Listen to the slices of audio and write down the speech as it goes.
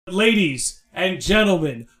Ladies and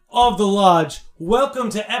gentlemen of the Lodge, welcome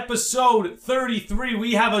to episode 33.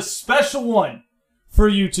 We have a special one for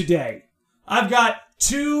you today. I've got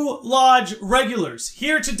two Lodge regulars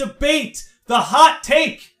here to debate the hot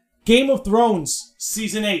take, Game of Thrones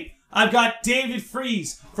Season 8. I've got David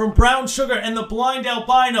Freese from Brown Sugar and the Blind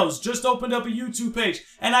Albinos, just opened up a YouTube page.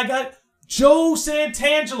 And I got Joe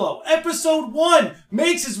Santangelo, episode 1,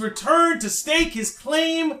 makes his return to stake his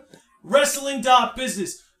claim,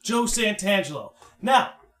 Wrestling.Business. Joe Santangelo.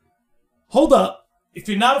 Now, hold up. If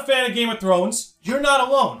you're not a fan of Game of Thrones, you're not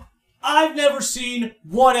alone. I've never seen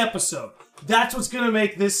one episode. That's what's going to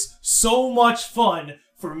make this so much fun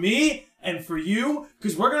for me and for you,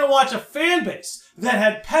 because we're going to watch a fan base that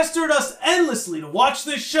had pestered us endlessly to watch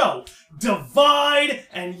this show divide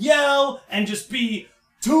and yell and just be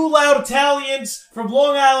two loud Italians from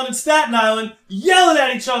Long Island and Staten Island yelling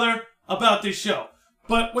at each other about this show.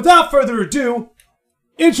 But without further ado,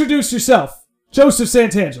 introduce yourself, Joseph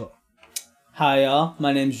Santangelo. Hi, y'all.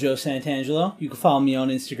 My name's Joe Santangelo. You can follow me on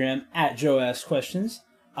Instagram at JoeAskQuestions.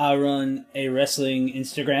 I run a wrestling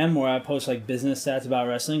Instagram where I post like business stats about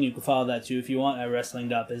wrestling. You can follow that too if you want at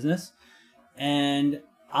wrestling.business. And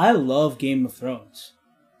I love Game of Thrones.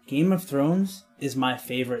 Game of Thrones is my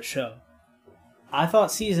favorite show. I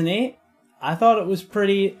thought season 8, I thought it was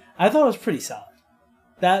pretty solid.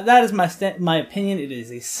 That is my opinion. It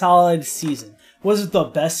is a solid season. Was it the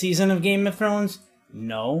best season of Game of Thrones?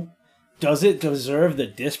 No. Does it deserve the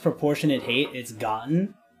disproportionate hate it's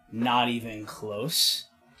gotten? Not even close.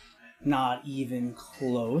 Not even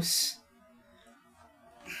close.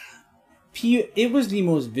 It was the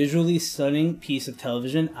most visually stunning piece of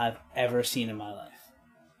television I've ever seen in my life.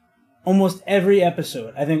 Almost every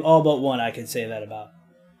episode, I think all but one I can say that about.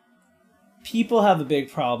 People have a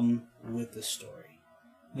big problem with the story.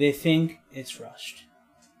 They think it's rushed.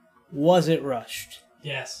 Was it rushed?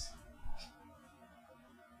 Yes.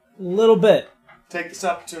 A little bit. Take this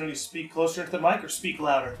opportunity to speak closer to the mic or speak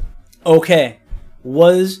louder. Okay.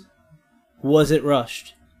 Was it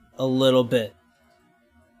rushed? A little bit.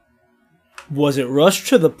 Was it rushed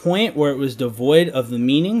to the point where it was devoid of the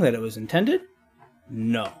meaning that it was intended?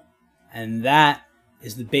 No. And that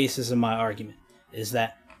is the basis of my argument, is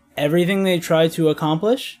that everything they tried to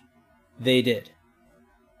accomplish, they did.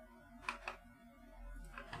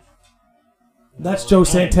 That's Joe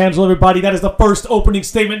Santangelo, everybody. That is the first opening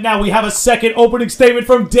statement. Now we have a second opening statement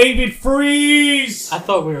from David Freese. I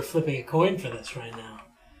thought we were flipping a coin for this right now.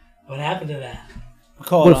 What happened to that?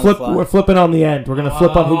 We're flipping on the end. We're going to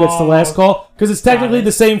flip on who gets the last call, because it's technically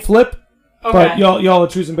the same flip, okay. But y'all are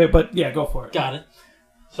choosing bit. But yeah, go for it. Got it.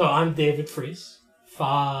 So I'm David Freese.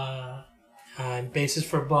 I'm bassist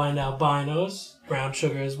for Blind Albinos, Brown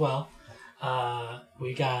Sugar as well.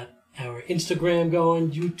 We got our Instagram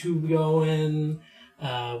going, YouTube going,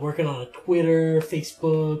 working on a Twitter,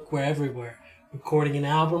 Facebook, we're everywhere. Recording an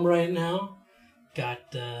album right now.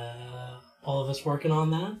 Got all of us working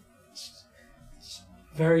on that. It's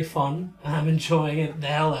very fun. I'm enjoying it, the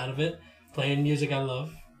hell out of it. Playing music I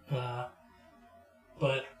love.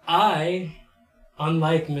 But I,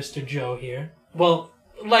 unlike Mr. Joe here, well,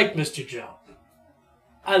 like Mr. Joe,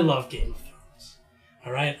 I love Game of Thrones.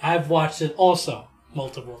 Alright? I've watched it also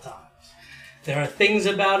multiple times. There are things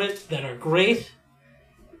about it that are great,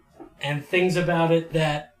 and things about it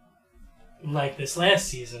that, like this last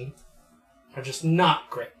season, are just not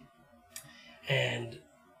great. And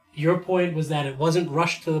your point was that it wasn't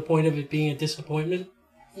rushed to the point of it being a disappointment?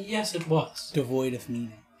 Yes, it was. Devoid of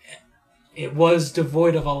meaning. It was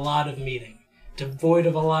devoid of a lot of meaning. Devoid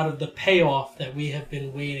of a lot of the payoff that we have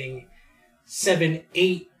been waiting 7,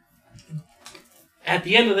 8, at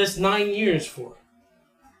the end of this 9 years for.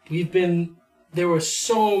 There were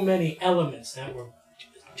so many elements that were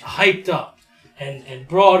hyped up and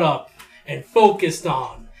brought up and focused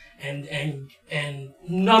on, and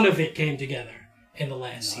none of it came together in the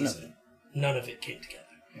last season. None of it came together.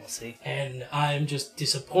 We'll see. And I'm just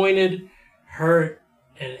disappointed, hurt,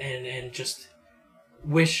 and just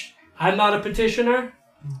wish. I'm not a petitioner,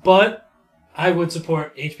 but I would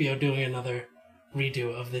support HBO doing another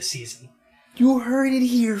redo of this season. You heard it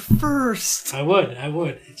here first. I would.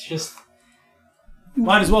 It's just...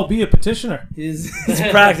 Might as well be a petitioner. He's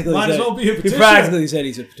practically Might as well be a petitioner. He practically said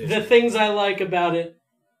he's a petitioner. The things I like about it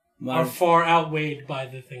are far outweighed by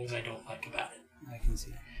the things I don't like about it. I can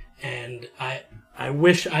see that. And I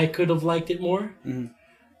wish I could have liked it more. Mm-hmm.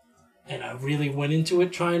 And I really went into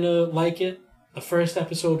it trying to like it. The first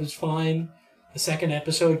episode was fine. The second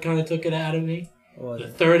episode kind of took it out of me. The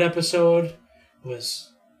third episode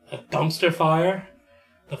was a dumpster fire.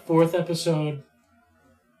 The fourth episode,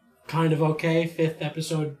 kind of okay. Fifth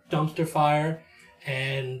episode, dumpster fire.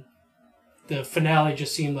 and the finale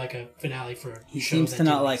just seemed like a finale for a He show seems that to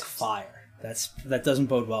not didn't like exist. fire. That doesn't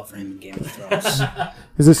bode well for him in Game of Thrones.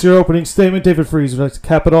 Is this your opening statement, David Freese? Would you like to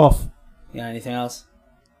cap it off? Yeah, anything else?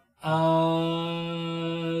 Sir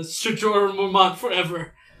Jorah Mormont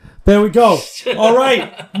forever. There we go. All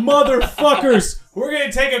right, motherfuckers. We're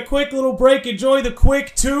going to take a quick little break. Enjoy the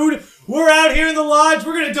quick tune. We're out here in the lodge.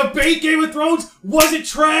 We're going to debate Game of Thrones. Was it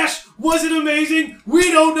trash? Was it amazing?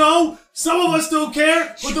 We don't know. Some of us don't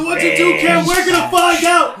care. But the ones who do care, we're going to find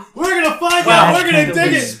out. We're going to find out. We're going to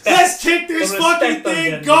dig it. Let's kick this fucking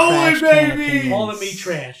thing going, baby. All of me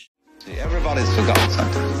trash. See, everybody's forgotten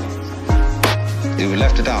something. You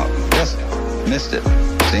left it out. Just missed it.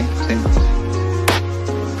 See?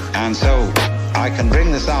 And so, I can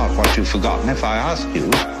bring this out, what you've forgotten, if I ask you,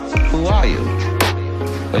 who are you?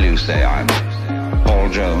 Well, you say, I'm Paul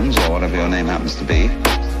Jones, or whatever your name happens to be.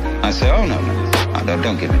 I say, oh, no.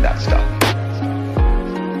 Don't give me that stuff.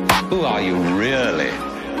 Who are you, really?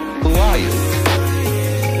 Who are you?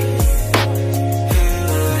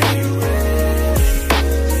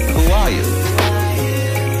 Who are you?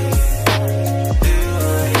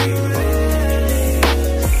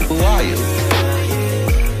 Who are you?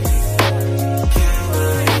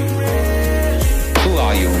 Who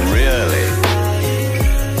are you really?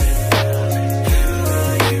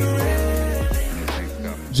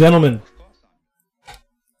 Gentlemen,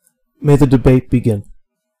 may the debate begin.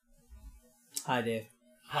 Hi, Dave.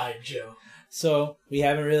 Hi, Joe. So, we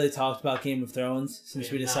haven't really talked about Game of Thrones since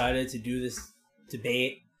we have not. decided to do this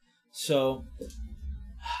debate. So,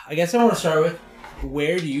 I guess I want to start with,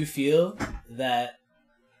 where do you feel that...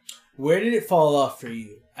 Where did it fall off for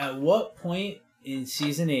you? At what point in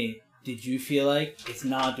Season 8 did you feel like it's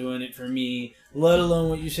not doing it for me, let alone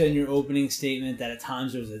what you said in your opening statement that at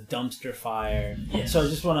times there was a dumpster fire? Yes. So I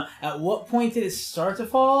just want to... At what point did it start to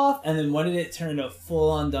fall off? And then when did it turn to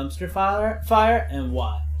full-on dumpster fire and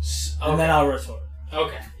why? And then I'll retort.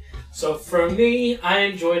 Okay. So for me, I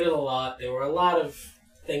enjoyed it a lot. There were a lot of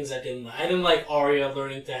things I didn't like. I didn't like Arya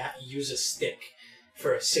learning to use a stick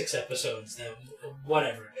for 6 episodes.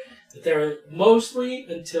 Whatever. But there were mostly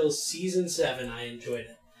until Season 7 I enjoyed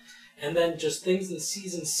it. And then just things in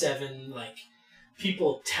Season 7, like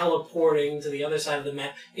people teleporting to the other side of the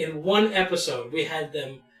map. In one episode, we had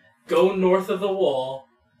them go north of the wall,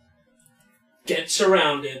 get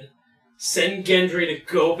surrounded, send Gendry to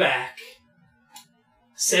go back,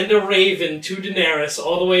 send a raven to Daenerys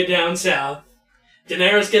all the way down south.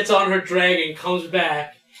 Daenerys gets on her dragon, comes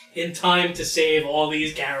back in time to save all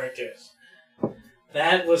these characters.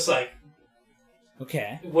 That was like...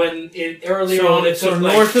 Okay. When earlier on it took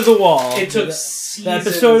North of the Wall. It took the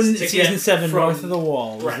episode in to Season get 7, from, North of the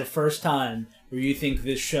Wall, was right. the first time where you think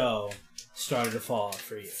this show started to fall off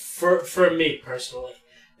for you. For me, personally.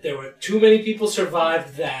 There were too many people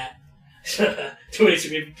survived that. Too many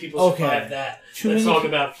people survived that. Let's talk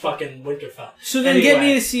about fucking Winterfell. So then get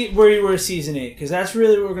me to see where you were Season 8, because that's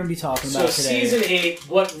really what we're going to be talking about today. So Season 8,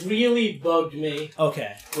 what really bugged me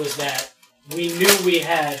was that we knew we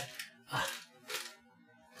had...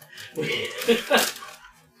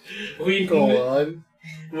 we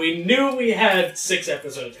knew we had 6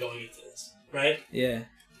 episodes going into this, right? Yeah.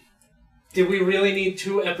 Did we really need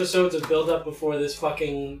 2 episodes of build-up before this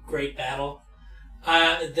fucking great battle?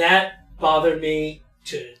 That bothered me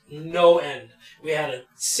to no end. We had a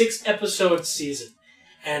 6-episode season,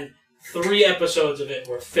 and 3 episodes of it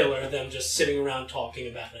were filler, them just sitting around talking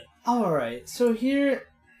about it. Alright, so here...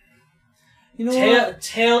 You know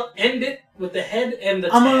what? End it with the head and the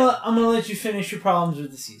tail. I'm gonna let you finish your problems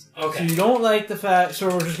with the season. Okay. So you don't like the fact... So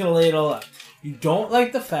we're just gonna lay it all out. You don't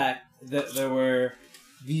like the fact that there were...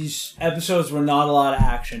 These episodes where not a lot of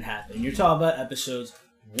action happened. You're talking about episodes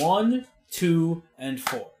 1, 2, and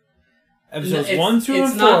 4. Episodes 1, 2, and 4...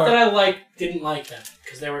 It's not that I didn't like them,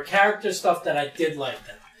 because there were character stuff that I did like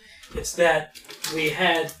them. It's that we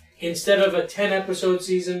had, instead of a 10-episode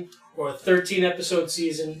season or a 13-episode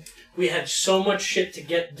season, we had so much shit to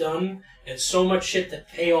get done and so much shit to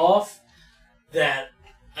pay off that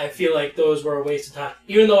I feel like those were a waste of time.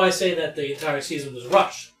 Even though I say that the entire season was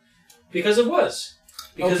rushed. Because it was.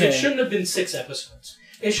 Because it shouldn't have been 6 episodes.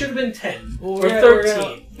 It should have been 10 or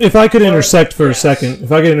 13. If I could intersect for a second,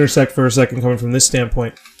 coming from this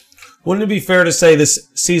standpoint, wouldn't it be fair to say this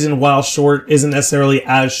season, while short, isn't necessarily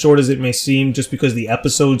as short as it may seem just because the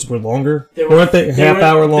episodes were longer? Weren't they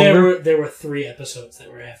half-hour longer? There were 3 episodes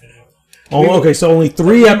that were half an hour longer. Oh, okay, so only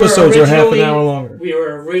 3 episodes are half an hour longer. We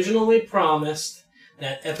were originally promised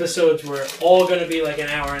that episodes were all going to be like an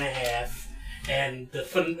hour and a half. And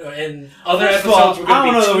other episodes were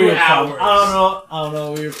going to be 2 hours. I don't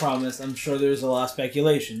know what we were promised. I'm sure there was a lot of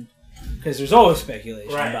speculation. because there's always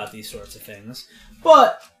speculation about these sorts of things.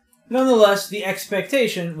 But nonetheless, the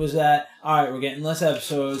expectation was that, all right, we're getting less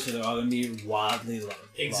episodes, so they're all going to be wildly low.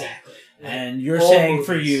 Exactly. And you're saying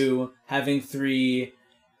for you, having 3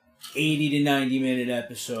 80 to 90 minute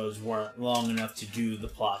episodes weren't long enough to do the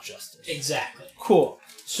plot justice. Exactly. Cool.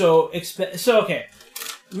 So okay.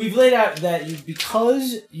 We've laid out that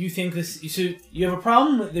because you think this... So you have a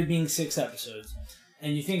problem with there being 6 episodes,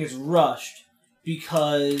 and you think it's rushed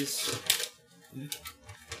because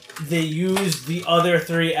they used the other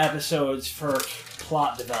 3 episodes for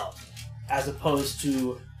plot development, as opposed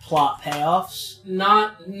to plot payoffs?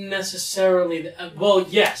 Not necessarily. Well,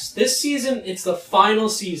 yes. This season, it's the final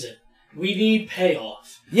season. We need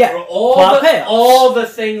payoff. Yeah, for all the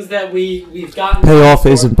things that we've gotten. Payoff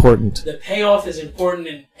is important. The payoff is important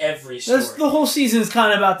in every story. The whole season is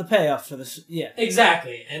kind of about the payoff for this. Yeah,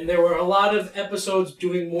 exactly. And there were a lot of episodes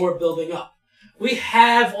doing more building up. We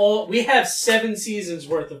have 7 seasons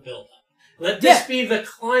worth of build up. Let this be the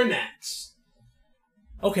climax.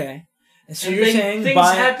 Okay, and so and you're saying things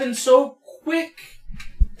happen so quick.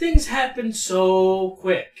 Things happen so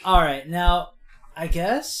quick. All right, now I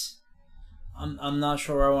guess. I'm not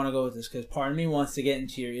sure where I want to go with this, because part of me wants to get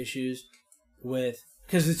into your issues with...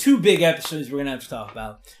 Because the 2 big episodes we're going to have to talk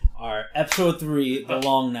about are Episode 3, The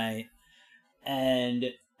Long Night,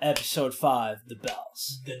 and Episode 5, The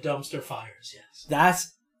Bells. The dumpster fires,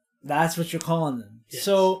 yes. That's what you're calling them. Yes.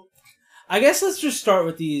 So, I guess let's just start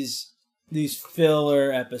with these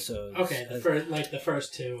filler episodes. Okay, the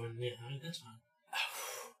first 2, and that's fine.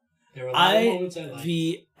 There were a lot of moments I liked.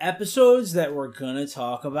 The episodes that we're going to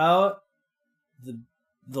talk about...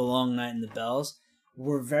 The Long Night and the Bells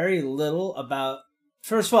were very little about...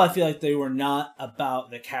 First of all, I feel like they were not about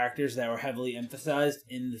the characters that were heavily emphasized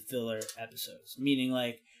in the filler episodes. Meaning,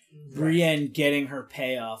 like, Brienne getting her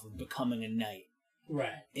payoff of becoming a knight. Right.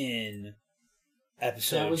 In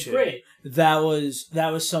episode 2. That was great.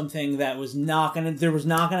 That was something that was not gonna... There was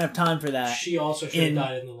not gonna have time for that. She also should have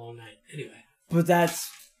died in the Long Night. Anyway. But that's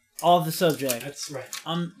off the subject. That's right.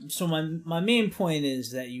 So my main point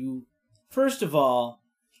is that you... First of all,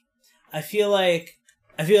 I feel like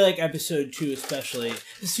episode 2 especially.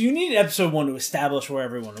 So you needed episode 1 to establish where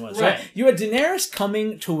everyone was. Right. You had Daenerys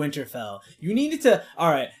coming to Winterfell. You needed to,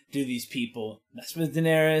 alright, do these people mess with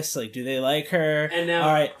Daenerys? Like, do they like her? And now,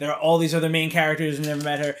 alright, there are all these other main characters who never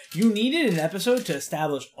met her. You needed an episode to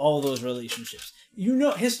establish all those relationships. You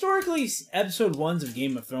know, historically, episode 1s of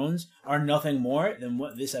Game of Thrones are nothing more than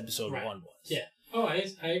what this episode 1 was. Yeah. Oh, I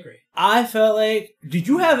agree. I felt like... Did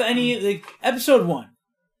you have any... Like, episode 1.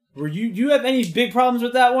 Do you have any big problems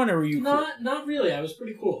with that one, or were you cool? Not really. I was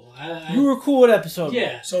pretty cool. You were cool with episode 1.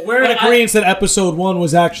 Yeah. So we're in agreement that episode 1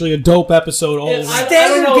 was actually a dope episode.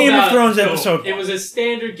 Standard Game of Thrones episode 1. It was a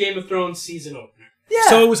standard Game of Thrones season opener. Yeah.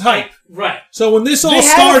 So it was hype. Right. So when this all they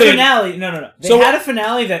started... Had a finale. No. They had a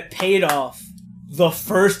finale that paid off the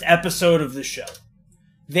first episode of the show.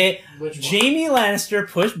 Jaime Lannister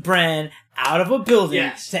pushed Bran out of a building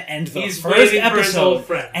to end the first episode,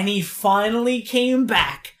 and he finally came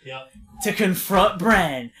back to confront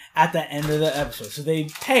Bran at the end of the episode. So they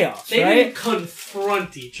pay off. They didn't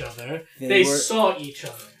confront each other. They saw each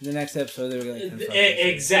other. The next episode, they were going to confront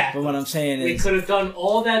exactly. But what I'm saying is... We could have done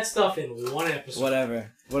all that stuff in one episode.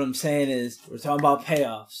 Whatever. What I'm saying is, we're talking about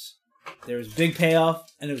payoffs. There was a big payoff,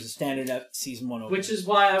 and there was a standard season 1 opening. Which is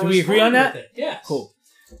why I was... Do we agree on that? With it. Yes. Cool.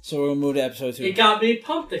 So we'll move to episode 2. It got me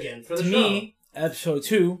pumped again for the show. To me, episode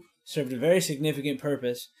 2 served a very significant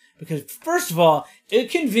purpose because, first of all, it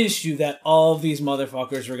convinced you that all of these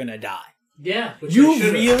motherfuckers were going to die. Yeah. Which you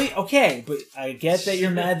really... Okay, but I get that you're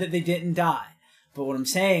mad that they didn't die. But what I'm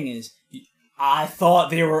saying is, I thought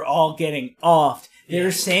they were all getting offed. They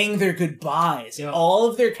were saying their goodbyes. Yep. All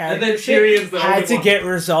of their characters had to get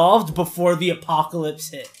resolved before the apocalypse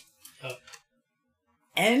hit.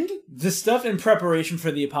 And the stuff in preparation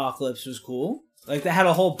for the apocalypse was cool. Like, they had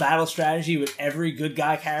a whole battle strategy with every good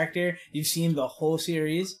guy character. You've seen the whole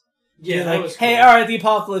series. Yeah, that was cool. Hey, alright, the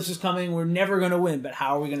apocalypse is coming. We're never going to win, but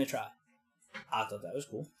how are we going to try? I thought that was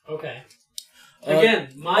cool. Okay. Again,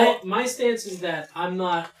 my stance is that I'm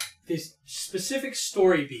not... These specific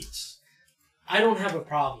story beats, I don't have a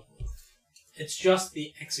problem with. It's just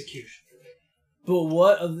the execution.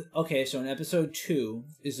 But okay, so in episode 2,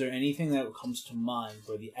 is there anything that comes to mind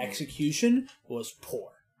where the execution was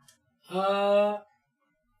poor?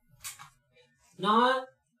 Not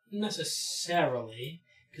necessarily,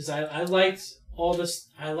 because I liked all this.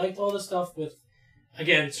 I liked all the stuff with.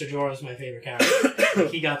 Again, Ser Jorah's my favorite character.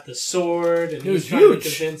 He got the sword, and he was trying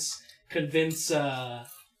to convince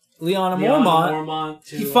Lyanna Lyanna Mormont, Mormont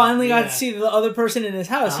he finally got yeah. to see the other person in his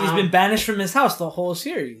house. He's been banished from his house the whole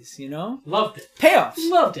series, you know? Loved it. Payoffs.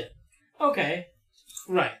 Loved it. Okay.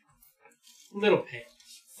 Right. Little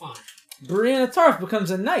payoffs. Fine. Brianna Tarth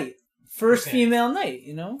becomes a knight. First female knight,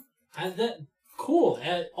 you know? Cool.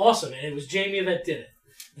 Awesome. And it was Jamie that did it.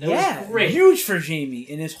 That was great. Huge for Jamie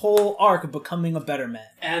in his whole arc of becoming a better man.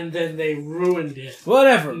 And then they ruined it.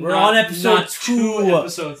 Whatever. We're on episode 2.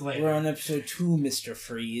 Episodes later. We're on episode 2, Mr.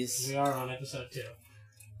 Freeze. We are on episode 2.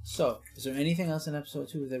 So, is there anything else in episode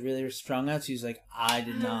 2 that really strung out? So he's like, I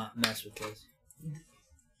did not mess with this.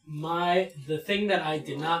 The thing that I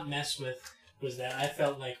did not mess with was that I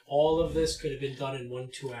felt like all of this could have been done in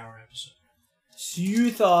 1 2-hour episode. So you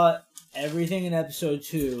thought everything in episode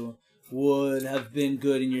 2 would have been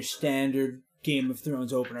good in your standard Game of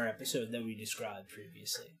Thrones opener episode that we described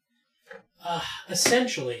previously.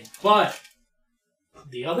 Essentially. But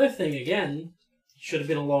the other thing, again, should have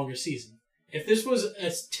been a longer season. If this was a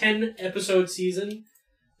 10-episode season,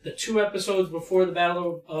 the 2 episodes before the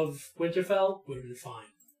Battle of Winterfell would have been fine.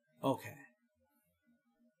 Okay.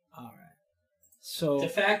 Alright. So, the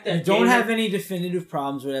fact that you don't have any definitive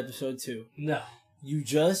problems with episode 2. No. You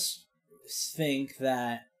just think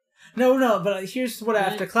that... No, but here's what I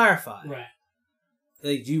have to clarify. Right.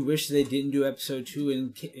 Like, do you wish they didn't do episode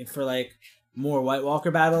 2 for, like, more White Walker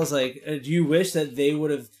battles? Like, do you wish that they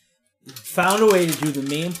would have found a way to do the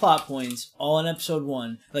main plot points all in episode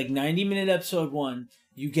 1? Like, 90-minute episode 1,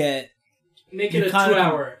 you get... Make it a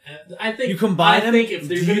 2-hour. I think you combine them. I think if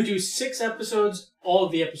they're going to do 6 episodes, all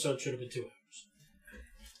of the episodes should have been 2 hours.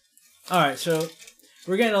 Alright, so...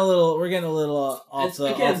 We're getting a little off the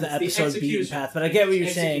episode beaten path, but I get what you're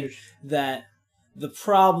saying, that the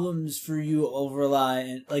problems for you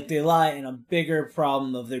they lie in a bigger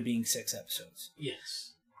problem of there being 6 episodes.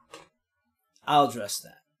 Yes. I'll address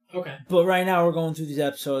that. Okay. But right now we're going through these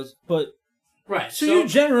episodes, but... Right. So you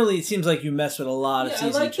generally, it seems like you mess with a lot of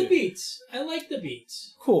season 2. I like the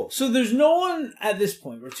beats. Cool. So there's no one at this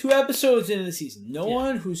point, we're 2 episodes into the season, no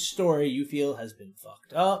one whose story you feel has been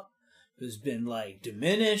fucked up, has been, like,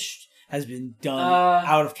 diminished, has been done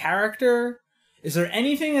out of character. Is there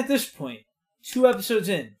anything at this point, 2 episodes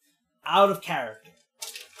in, out of character?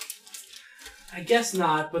 I guess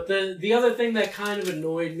not, but the other thing that kind of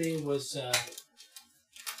annoyed me was,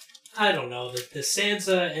 I don't know, the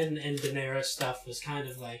Sansa and Daenerys stuff was kind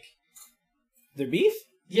of like... Their beef?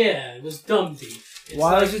 Yeah, it was dumb beef.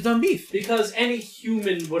 Why is it dumb beef? Because any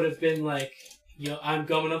human would have been like, I'm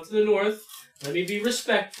going up to the north, let me be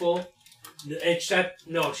respectful... Except,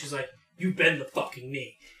 no, she's like, you bend the fucking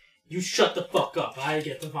knee. You shut the fuck up. I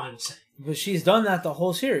get the final say. But she's done that the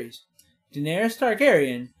whole series. Daenerys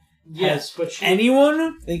Targaryen. Yes, but she...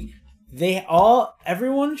 Anyone,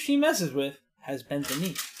 everyone she messes with has bent the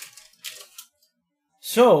knee.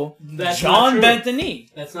 So, Jon bent the knee.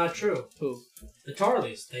 That's not true. Who? The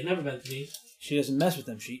Tarleys. They never bent the knee. She doesn't mess with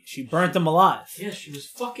them. She burnt them alive. Yeah, she was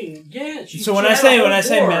fucking... Yeah, so when I say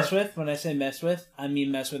mess with, I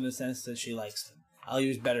mean mess with in the sense that she likes them. I'll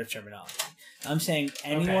use better terminology. I'm saying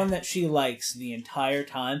anyone that she likes the entire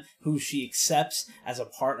time, who she accepts as a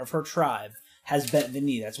part of her tribe, has bent the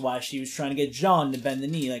knee. That's why she was trying to get Jon to bend the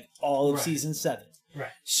knee, like all of season 7. Right.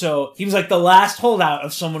 So he was like the last holdout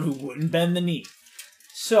of someone who wouldn't bend the knee.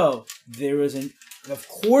 So there was of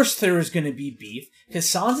course there was going to be beef, because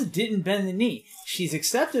Sansa didn't bend the knee. She's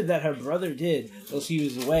accepted that her brother did while she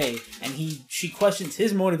was away, and she questions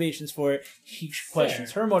his motivations for it. He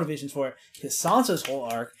questions her motivations for it, because Sansa's whole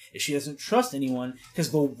arc is she doesn't trust anyone,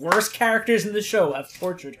 because the worst characters in the show have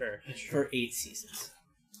tortured her for 8 seasons.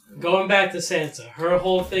 Going back to Sansa, her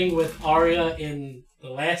whole thing with Arya in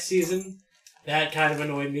the last season, that kind of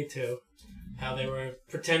annoyed me too. How they were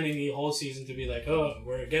pretending the whole season to be like, oh,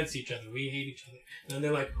 we're against each other, we hate each other. And then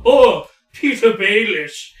they're like, oh, Peter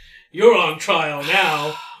Baelish, you're on trial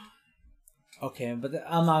now. Okay, but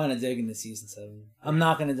I'm not going to dig into Season 7. I'm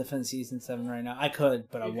not going to defend Season 7 right now. I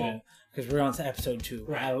could, but I won't. Because we're on to Episode 2.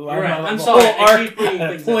 Right. I'm sorry. I keep bringing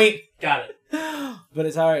things point. Up. Got it. But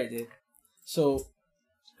it's alright, dude. So,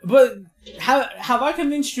 but have I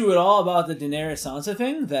convinced you at all about the Daenerys Sansa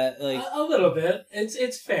thing? That, like... A little bit.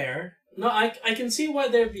 It's fair. No, I can see why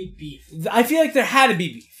there'd be beef. I feel like there had to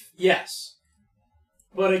be beef. Yes.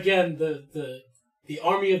 But again, the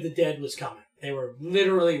army of the dead was coming. They were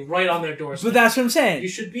literally right on their doorstep. But that's what I'm saying. You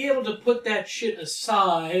should be able to put that shit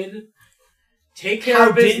aside, take care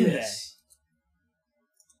of business.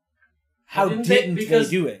 How didn't they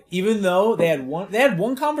do it? Even though they had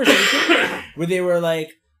one conversation where they were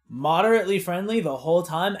like, moderately friendly the whole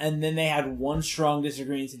time, and then they had one strong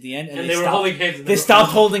disagreement at the end, and they were holding hands. They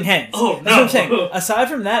stopped holding hands. Oh, no. That's what I'm saying. Aside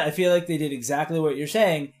from that, I feel like they did exactly what you're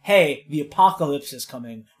saying. Hey, the apocalypse is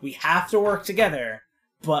coming. We have to work together,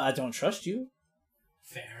 but I don't trust you.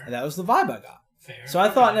 Fair. And that was the vibe I got. Fair. So I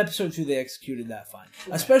thought in episode 2 they executed that fine.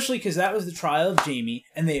 Okay. Especially because that was the trial of Jamie,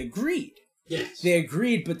 and they agreed. Yes. They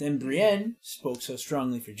agreed, but then Brienne spoke so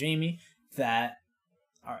strongly for Jamie that...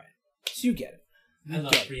 Alright, so you get it. I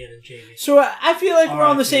love Brienne and Jamie. So I feel like we're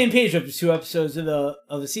on the same page after 2 episodes of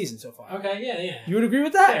the season so far. Okay, yeah. You would agree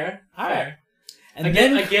with that? Fair. All fair. right. And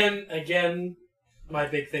again, my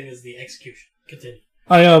big thing is the execution. Continue.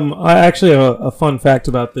 I actually have a fun fact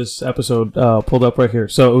about this episode pulled up right here.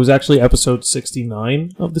 So it was actually episode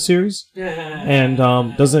 69 of the series. And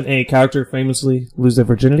doesn't a character famously lose their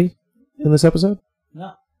virginity in this episode?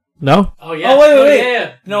 No. No? Oh, yeah. Oh, wait.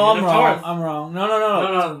 Yeah. No, I'm wrong.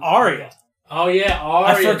 No. Arya. Oh, yeah,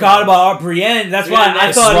 Arya. I forgot about Brienne. That's why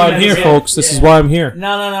I thought... This is why I'm here, folks. This is why I'm here.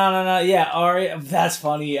 No. Yeah, Arya. That's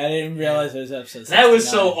funny. I didn't realize it was episode 69. That was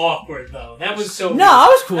so awkward, though. That was so... No, I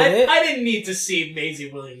was cool with it. I didn't need to see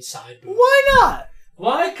Maisie Williams' side boob. Why not?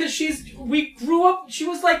 Why? Because we grew up... She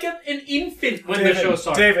was like an infant when the show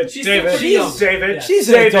started. She's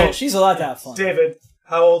an adult. She's allowed to have fun. David,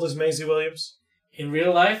 how old is Maisie Williams? In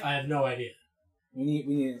real life, I have no idea. We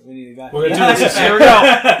need a guy. We're gonna do this. Here we go.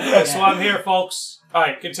 That's why I'm here, folks. All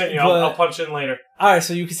right, continue. I'll punch in later. All right,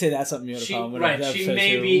 so you could say that's something you had a problem with. Right, she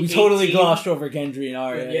may be. We totally glossed over Gendry and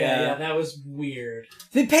Arya. Yeah, that was weird.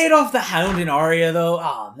 They paid off the Hound and Arya though.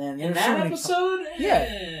 Oh man, in that episode,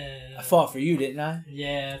 I fought for you, didn't I?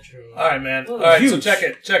 Yeah, true. All right, man. All right, so check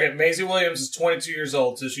it. Maisie Williams is 22 years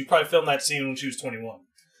old, so she probably filmed that scene when she was 21.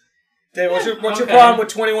 David, what's your problem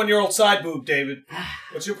with 21-year-old side boob, David?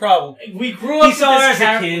 What's your problem? We grew up with saw her this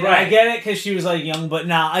as a kid. Right. I get it because she was like young,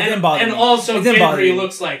 but I didn't bother me. And also, Gendry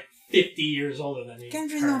looks like 50 years older than me.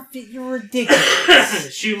 Gendry's not 50. You're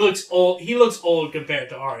ridiculous. She looks old. He looks old compared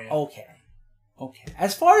to Arya. Okay.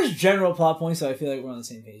 As far as general plot points, though, I feel like we're on the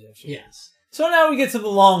same page. Actually. Yes. So now we get to the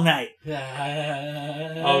long night.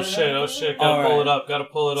 Oh shit! Gotta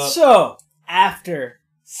pull it up. So after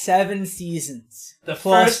 7 seasons. The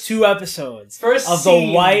first 2 episodes of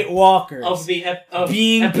the White Walkers of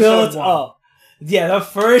being built up. Yeah, the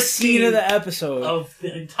first scene of the episode of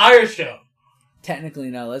the entire show.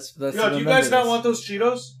 Technically, no. Let's. Yo, do you guys not want those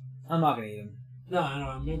Cheetos? I'm not gonna eat them. No,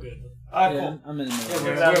 I'm good. Cool. I'm in the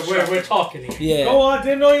middle. We're talking here. Yeah. Go on.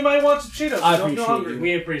 Didn't know you might want some Cheetos. I appreciate you.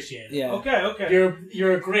 We appreciate it. Yeah. Okay.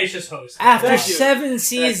 You're a gracious host. After 7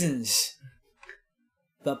 seasons,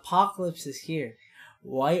 the apocalypse is here.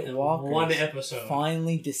 White Walkers one episode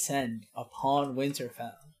finally descend upon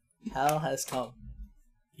Winterfell. Hell has come.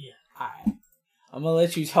 Yeah. Alright. I'm gonna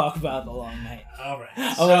let you talk about the long night. Alright.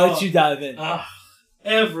 I'm gonna let you dive in.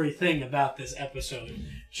 Everything about this episode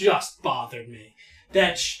just bothered me.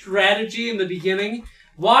 That strategy in the beginning.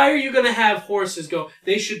 Why are you gonna have horses go?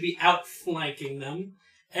 They should be outflanking them.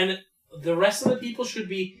 And the rest of the people should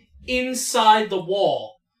be inside the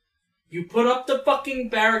wall. You put up the fucking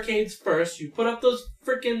barricades first. You put up those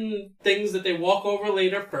freaking things that they walk over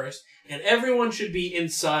later first. And everyone should be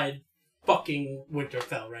inside fucking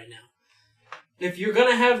Winterfell right now. If you're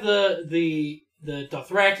gonna have the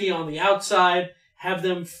Dothraki on the outside, have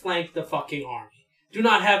them flank the fucking army. Do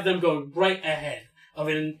not have them go right ahead of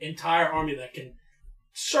an entire army that can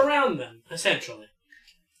surround them, essentially.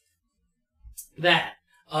 That.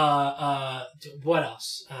 What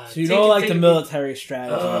else? So you don't like the military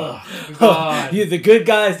strategy. Oh, God. The good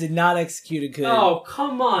guys did not execute a good... Oh,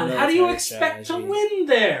 come on. How do you expect to win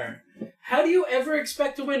there? How do you ever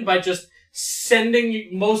expect to win? By just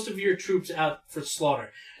sending most of your troops out for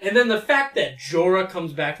slaughter. And then the fact that Jorah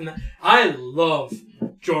comes back from that... I love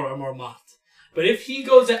Jorah Mormont. But if he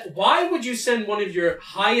goes at... Why would you send one of your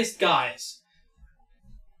highest guys,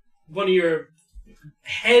 one of your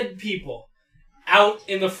head people, out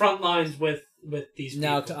in the front lines with these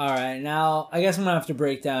people? Now, I guess I'm going to have to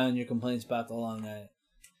break down your complaints about the long night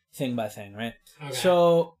thing by thing, right? Okay.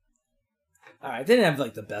 So, they didn't have,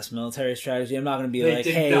 like, the best military strategy. I'm not going to be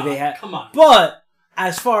they had... Come on. But,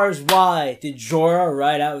 as far as why did Jorah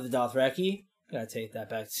ride out with the Dothraki, gotta take that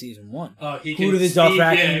back to season 1. Who do the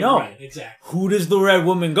Dothraki know? Right, exactly. Who does the Red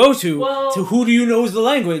Woman go to? Well, to who do you knows the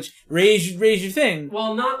language? Raise your thing.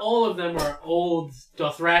 Well, not all of them are old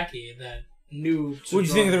Dothraki that knew... What do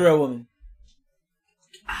you think of the Red Woman?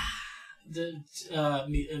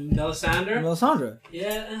 Melisandre?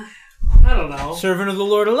 Yeah, I don't know. Servant of the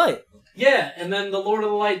Lord of Light. Yeah, and then the Lord of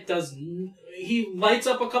the Light does... He lights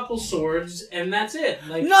up a couple swords, and that's it.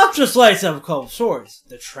 Like, not just lights up a couple swords.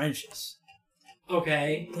 The trenches.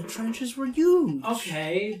 Okay. The trenches were huge.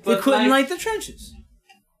 Okay, They but couldn't light the trenches.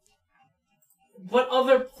 what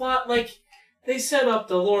other plot? Like, they set up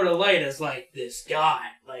the Lord of Light as like this guy.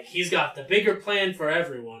 Like, he's got the bigger plan for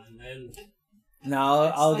everyone, and then.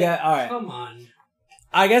 No, I'll like, get all right. Come on.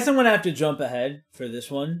 I guess I'm gonna have to jump ahead for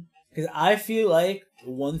this one because I feel like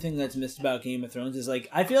one thing that's missed about Game of Thrones is like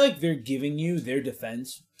I feel like they're giving you their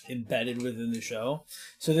defense embedded within the show.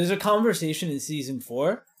 So there's a conversation in season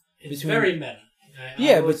 4. It's very meta.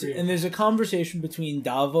 And there's a conversation between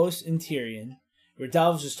Davos and Tyrion where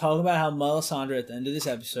Davos is talking about how Melisandre at the end of this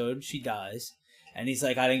episode she dies, and he's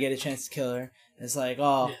like, I didn't get a chance to kill her. And it's like,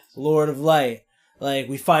 oh, yes. Lord of Light. Like,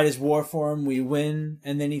 we fight his war for him, we win,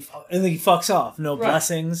 and then he fucks off. No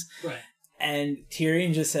blessings. Right. And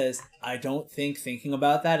Tyrion just says, I don't think thinking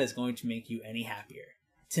about that is going to make you any happier.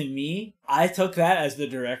 To me, I took that as the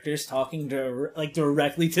directors talking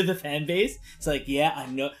directly to the fan base. It's like, yeah, I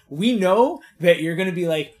know. We know that you're going to be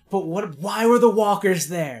like, but why were the walkers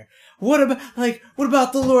there? What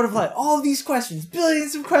about the Lord of Light? All these questions,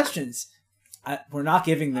 billions of questions. We're not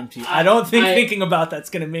giving them to you. I don't think thinking about that's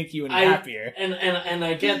going to make you any happier. And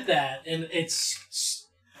I get that. And it's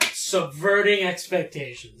subverting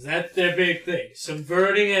expectations. That's their big thing.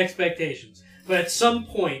 Subverting expectations. But at some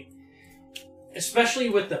point, especially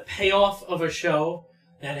with the payoff of a show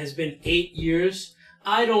that has been 8 years,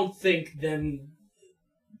 I don't think them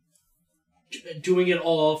doing it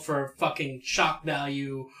all for fucking shock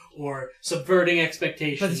value or subverting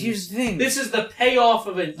expectations. But here's the thing. This is the payoff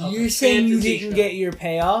of a You're saying you didn't get your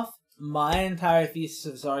payoff? My entire thesis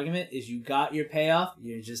of this argument is you got your payoff,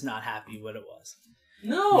 you're just not happy what it was.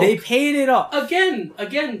 No. They paid it off. Again,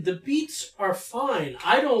 the beats are fine.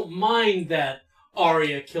 I don't mind that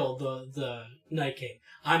Arya killed the Night King.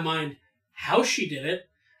 I mind how she did it,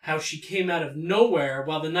 how she came out of nowhere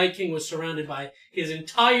while the Night King was surrounded by his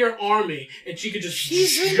entire army, and she could just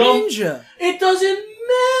She's jump. A ninja. It doesn't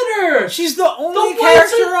matter. She's the only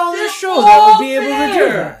character on the show that would be able to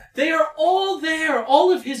do that. They are all there.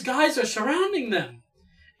 All of his guys are surrounding them,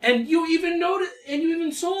 and you even noticed, and you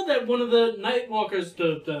even saw that one of the Night Walkers,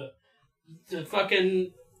 the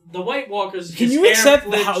White Walkers. Can you accept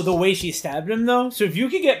the way she stabbed him though? So if you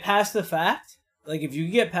could get past the fact. Like, if you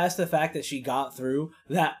could get past the fact that she got through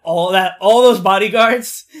all those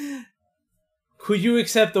bodyguards, could you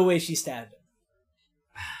accept the way she stabbed him?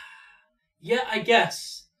 Yeah, I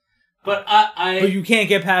guess. But But you can't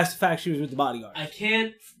get past the fact she was with the bodyguards. I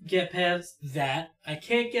can't get past that. I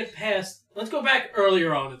can't get past... Let's go back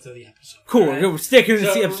earlier on into the episode. Cool, right? We're sticking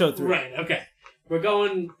to episode 3. Right, okay. We're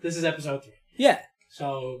going... This is episode 3. Yeah.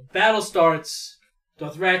 So, battle starts...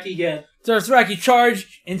 Dothraki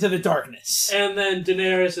charge into the darkness. And then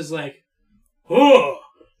Daenerys is like, oh,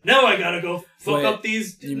 now I gotta go fuck up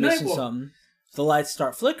these You're missing something. The lights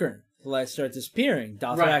start flickering. The lights start disappearing.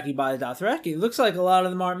 Dothraki by Dothraki. It looks like a lot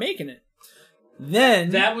of them aren't making it.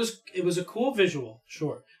 Then... It was a cool visual,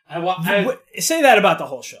 sure. Say that about the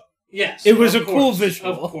whole show. Yes. It was a cool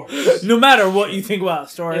visual. Of course. No matter what you think about the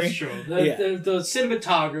story. It's true. The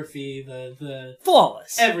cinematography, the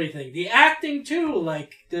flawless. Everything. The acting too,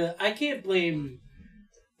 like I can't blame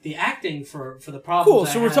the acting for the problems. Cool.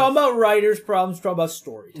 So we're talking about writers' problems, we're talking about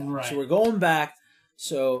storytelling. Right. So we're going back.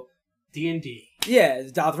 So D&D. Yeah,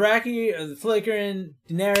 the Dothraki are the flickering.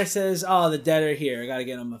 Daenerys says, "Oh, the dead are here. I gotta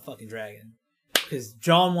get on my fucking dragon." Because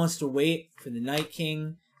Jon wants to wait for the Night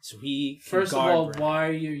King. So he First of all, why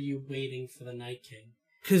are you waiting for the Night King?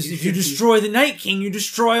 Because if you destroy the Night King, you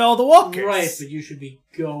destroy all the walkers. Right, but you should be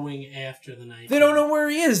going after the Night King. They don't know where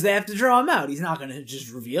he is. They have to draw him out. He's not going to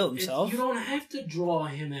just reveal himself. You don't have to draw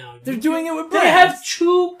him out. They're doing it with Bran. They have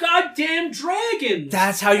 2 goddamn dragons.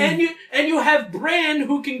 That's how you... And you have Bran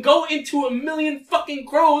who can go into a million fucking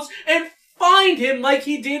crows and find him like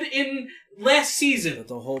he did in last season. But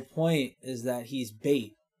the whole point is that he's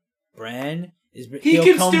bait. Bran... He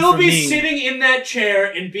can still be sitting in that chair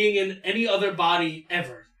and being in any other body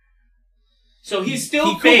ever. So he's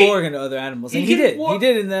still He could morph into other animals. And he did. He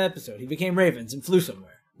did in that episode. He became ravens and flew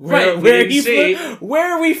somewhere. Where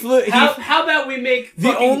we flew. How about we make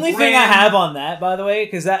the only thing I have on that, by the way,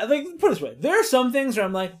 because that, like, put it this way, there are some things where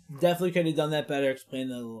I'm like, definitely could have done that better, explain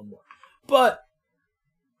that a little more. But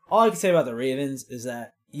all I can say about the ravens is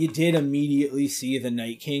that you did immediately see the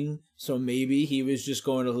Night King, so maybe he was just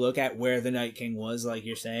going to look at where the Night King was, like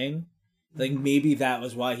you're saying. Like, maybe that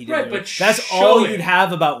was why he did it. But that's all you'd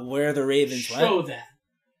have about where the ravens went. Show that.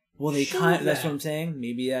 Well, that's what I'm saying.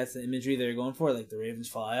 Maybe that's the imagery they're going for. Like, the ravens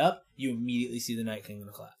fly up, you immediately see the Night King in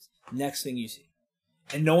the clouds. Next thing you see.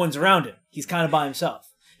 And no one's around him. He's kind of by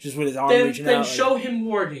himself. Just with his arm reaching out. Then show him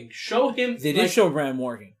warging. Show him... They did show Bran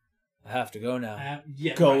warging. I have to go now.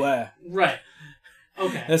 Yeah, go right. where? Right.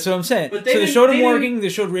 Okay. That's what I'm saying. But So they showed him working, they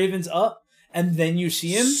showed Ravens up, and then you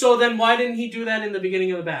see him. So then why didn't he do that in the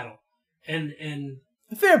beginning of the battle? And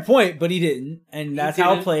Fair point, but he didn't, and that's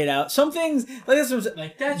how it played out. Some things, like that's what I'm saying.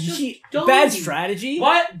 Like that's just dumb. Bad strategy.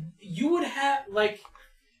 What you would have like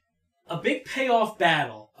a big payoff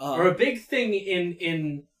battle or a big thing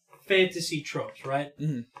in fantasy tropes, right?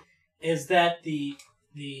 Mm-hmm. Is that the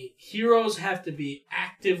heroes have to be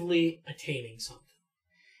actively attaining something,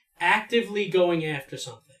 actively going after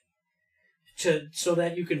something, so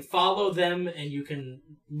that you can follow them and you can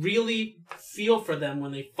really feel for them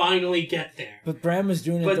when they finally get there. But Bran was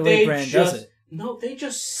doing it the way Bran does it. No, they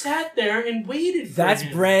just sat there and waited for That's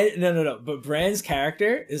him. Bran. No. But Bran's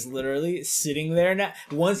character is literally sitting there now.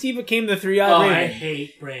 Once he became the three-eyed Raven. I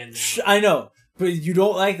hate Bran now. I know. But you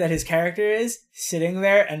don't like that his character is sitting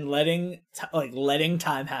there and letting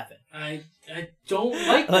time happen. I don't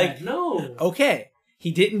like that. No. Okay.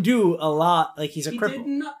 He didn't do a lot. Like, he's a cripple. Did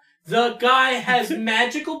not. The guy has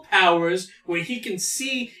magical powers where he can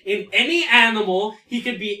see in any animal. He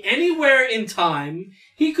could be anywhere in time.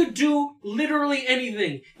 He could do literally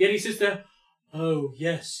anything. Yet he sits there, oh,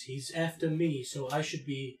 yes, he's after me, so I should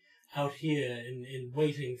be out here and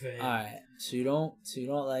waiting for him. Alright, so you don't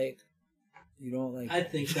like... I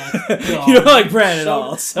think that's dumb. You don't like Bran at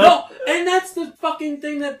all. So. No, and that's the fucking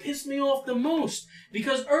thing that pissed me off the most.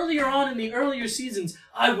 Because earlier on in the earlier seasons,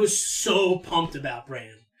 I was so pumped about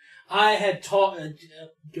Bran. I had taught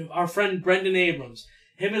our friend Brendan Abrams.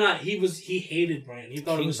 Him and he hated Bran. He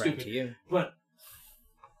thought it was stupid. You. But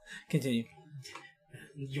continue.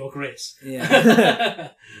 Your Grace.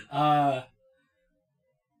 Yeah.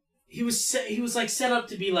 He was like set up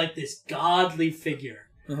to be like this godly figure.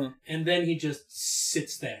 Uh-huh. And then he just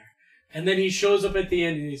sits there. And then he shows up at the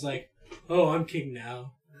end and he's like, "Oh, I'm king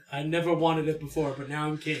now. I never wanted it before, but now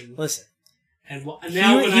I'm king." Listen. And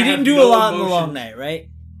now he didn't do a lot in the long night, right?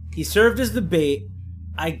 He served as the bait.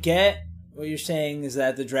 I get what you're saying is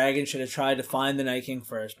that the dragon should have tried to find the Night King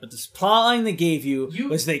first, but the plotline they gave you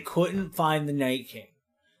was they couldn't find the Night King.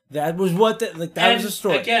 That was what that was the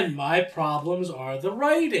story. Again, my problems are the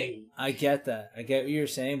writing. I get that. I get what you're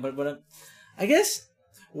saying, but I guess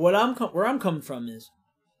where I'm coming from is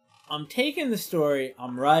I'm taking the story,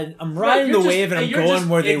 I'm riding the wave, and I'm going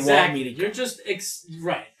where they want me to go. You're just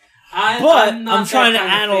right. I'm trying to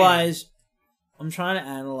analyze. I'm trying to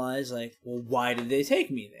analyze, like, well, why did they take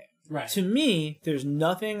me there? Right. To me, there's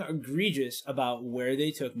nothing egregious about where they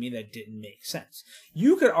took me that didn't make sense.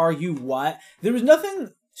 You could argue why. There was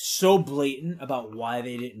nothing so blatant about why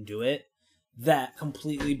they didn't do it that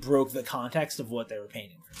completely broke the context of what they were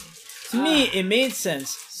painting for me. To me, it made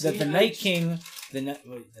sense that the Night King, the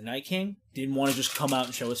Night King didn't want to just come out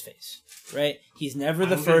and show his face, right? He's never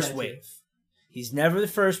the first wave. He's never the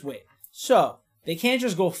first wave. So, they can't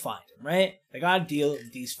just go find him, right? They gotta deal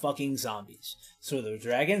with these fucking zombies. So the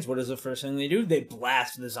dragons, what is the first thing they do? They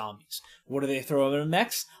blast the zombies. What do they throw over the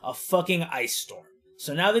mechs? A fucking ice storm.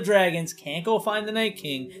 So now the dragons can't go find the Night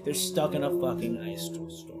King. They're stuck in a fucking ice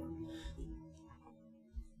storm.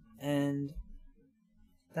 And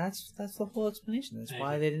that's the whole explanation. That's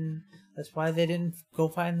why they didn't go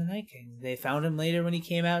find the Night King. They found him later when he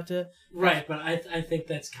came out to... Right, but I think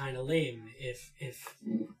that's kind of lame. If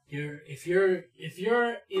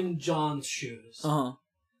you're in John's shoes,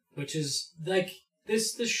 which is like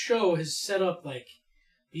this show has set up like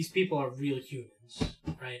these people are real humans,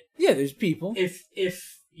 right? Yeah, there's people.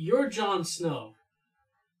 If you're Jon Snow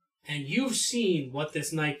and you've seen what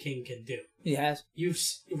this Night King can do, he has.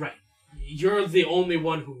 You're the only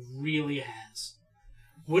one who really has.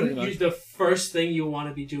 Wouldn't you? The first thing you want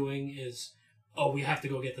to be doing is, oh, we have to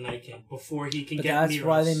go get the Night King before he can get Miros. That's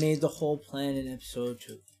why they made the whole plan in episode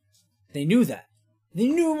 2. They knew that. They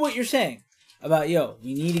knew what you're saying about,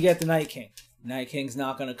 we need to get the Night King. Night King's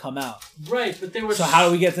not going to come out. Right, but they were... So how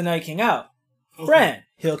do we get the Night King out? Okay. Bran,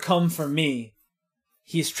 he'll come for me.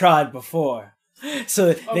 He's tried before.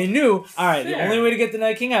 So they knew, alright, the only way to get the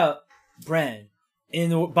Night King out, Bran,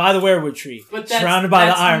 by the werewood tree, surrounded by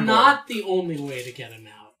the Iron Bowl. That's not the only way to get him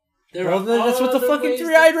out. That's what the fucking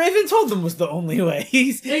three-eyed raven told them was the only way.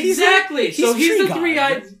 Exactly. So he's the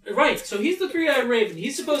three-eyed... Right, so he's the three-eyed raven.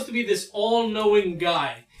 He's supposed to be this all-knowing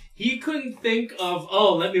guy. He couldn't think of,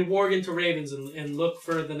 let me warg into ravens and look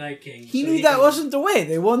for the Night King. He knew that wasn't the way.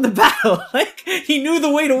 They won the battle. He knew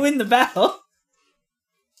the way to win the battle.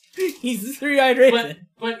 He's the three-eyed raven.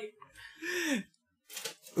 But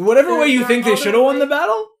whatever way you think they should have won the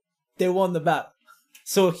battle, they won the battle.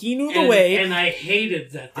 So he knew the way. And I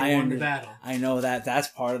hated that they won the battle. I know that. That's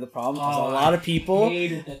part of the problem. Because a lot of people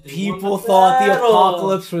thought the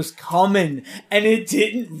apocalypse was coming. And it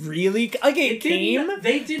didn't really... Like, it came, but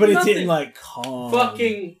it didn't, like, come.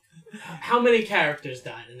 Fucking... How many characters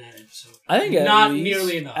died in that episode? I think not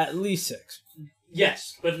nearly enough. At least 6.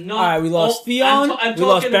 Yes, but not... Alright, we lost Theon, we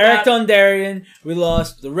lost Beric Dondarrion, we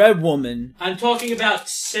lost the Red Woman. I'm talking about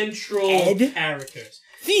central characters.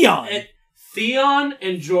 Theon! Theon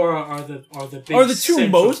and Jorah are the big Are the two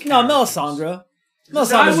most? characters. No, Melisandre.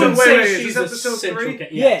 I wouldn't say wait, she's is a episode central 3?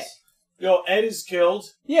 Yes. Yo, Ed is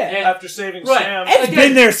killed after saving Sam. Ed's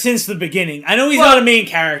been there since the beginning. I know he's not a main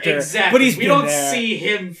character, exactly. but he's been there. We don't see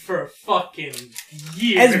him for fucking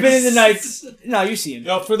years. Ed's been in the nights. No, you see him.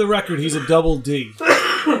 Yo, for the record, he's a double D.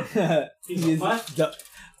 He's what?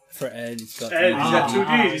 For Ed, he's got Ed, he's got 2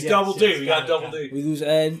 Ds. He's double D. We got double D. We lose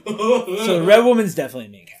Ed. So the Red Woman's definitely a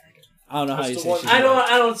main character. I don't know how you say she's I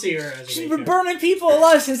don't see her as a she's been burning people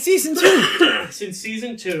alive since season 2. Since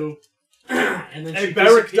season 2. And then she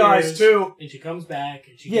Beric dies too. And she comes back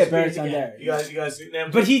and she Beric's on there. You guys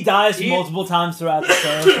but he dies multiple times throughout the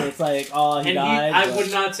show, so it's like, he died. I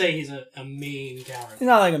would not say he's a main character. He's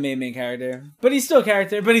not like a main character. But he's still a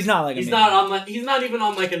character, but he's not like a he's main not he's not even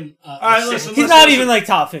on like an Alright, listen, he's not even like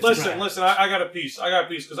top 50. Listen, I got a piece.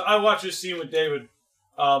 Because I watched this scene with David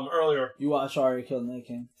earlier. You watched Arya kill the Night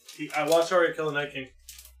King. I watched Arya kill the Night King.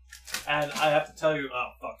 And I have to tell you, oh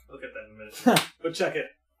fuck, I'll get that in a minute. But check it.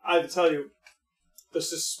 I have to tell you, the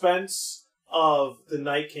suspense of the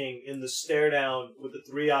Night King in the stare down with the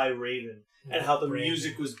 3-eyed raven, and how the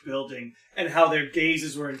music was building, and how their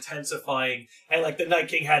gazes were intensifying, and like the Night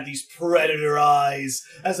King had these predator eyes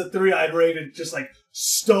as the 3-eyed raven just like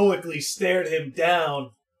stoically stared him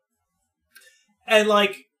down. And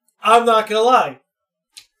like, I'm not gonna lie,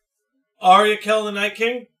 Arya killing the Night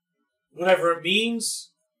King, whatever it means,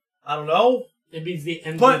 I don't know. It means the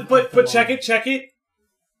end. But check it.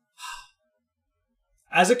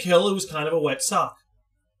 As a kill, it was kind of a wet sock.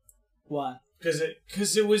 Why?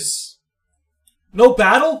 Because it was no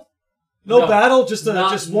battle, battle, just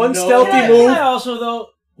one stealthy move. I also though.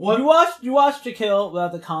 You watched a kill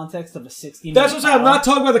without the context of a 60-minute. That's what I'm saying. I'm not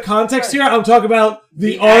talking about the context here. I'm talking about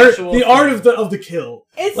the art of the kill.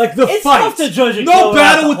 It's like the it's fight. Tough to judge a no kill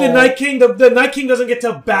battle with the Night King. The Night King doesn't get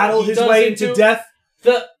to battle his way into death.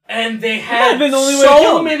 And they had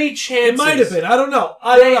so many chances. It might have been. I don't know.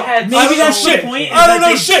 Maybe that's the point. I don't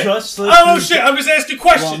know shit. I'm just asking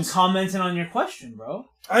questions. Well, I'm commenting on your question, bro.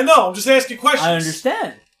 I know. I'm just asking questions. I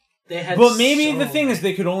understand. But maybe the thing is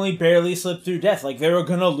they could only barely slip through death. Like, they were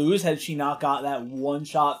gonna lose had she not got that one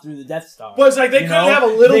shot through the Death Star. But it's like they couldn't have a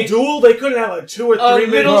little duel. They couldn't have a 2 or 3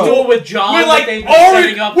 minute duel with Jon. We're like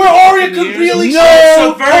Arya could really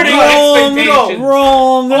subverting expectations.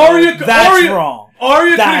 Wrong. That's wrong.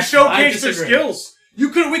 Arya could have showcased her skills. We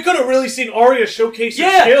could have really seen Arya showcase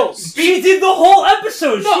her skills. She did the whole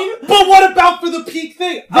episode. But what about for the peak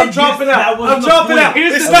thing? I'm dropping out.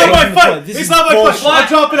 It's not my fight. It's not my fight.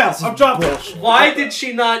 I'm dropping out. Why did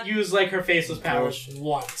she not use like her faceless powers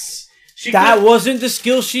once? That wasn't the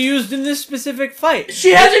skill she used in this specific fight.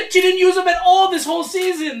 She didn't use them at all this whole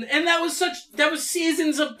season, and that was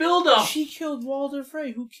seasons of build-up. She killed Walder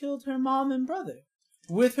Frey, who killed her mom and brother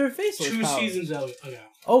with her faceless powers. 2 seasons ago.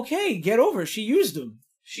 Okay, get over it. She used them.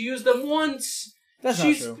 She used them once. That's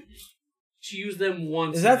not true. She used them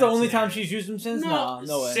once. Is that the only time she's used them since? No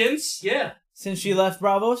way. Since she left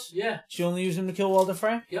Bravos? Yeah. She only used them to kill Walder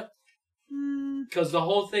Frey? Yep. Because the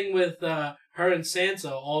whole thing with her and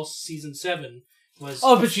Sansa, all season 7, was...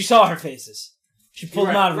 Oh, but she saw her faces. She pulled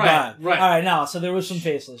them out of her bag. Right. Alright, now, so there was some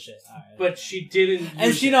faceless shit. All right. But she didn't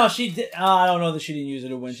she did... I don't know that she didn't use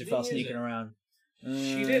it when she fell sneaking around.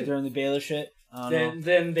 She did. During the Baylor shit?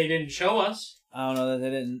 Then they didn't show us. I don't know that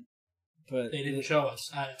they didn't. But they didn't show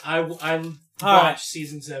us. I watched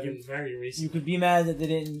season 7 very recently. You could be mad that they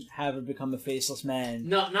didn't have her become a faceless man.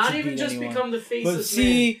 No, not even just become the faceless man. But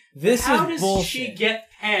see, this is bullshit. How does she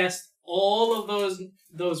get past all of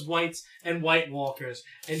those whites and White Walkers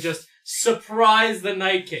and just surprise the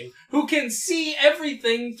Night King, who can see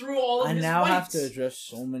everything through all of his whites? I now have to address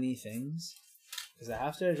so many things. Because I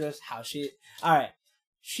have to address how she... Alright,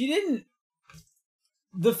 she didn't...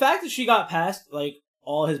 The fact that she got past, like,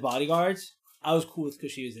 all his bodyguards, I was cool with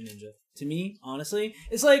because she was a ninja. To me, honestly,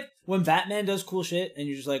 it's like when Batman does cool shit and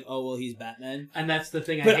you're just like, oh, well, he's Batman. And that's the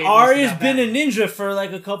thing I hate. But Arya's been a ninja for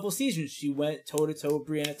like a couple seasons. She went toe-to-toe with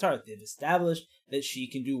Brienne of Tarth. They've established that she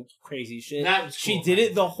can do crazy shit. That was cool, she did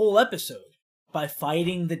it the whole episode by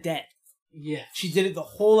fighting the dead. Yeah. She did it the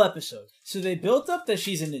whole episode. So they built up that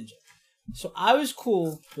she's a ninja. So I was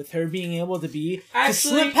cool with her being able to Actually,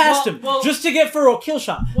 slip past him just to get for a kill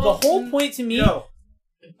shot. The whole point to me. Go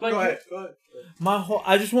But ahead.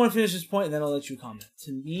 I just want to finish this point and then I'll let you comment.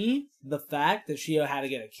 To me, the fact that she had to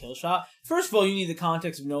get a kill shot. First of all, you need the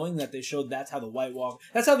context of knowing that they showed that's how the White Walker.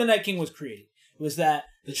 That's how the Night King was created. It was that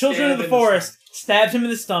the children of the forest stabbed him in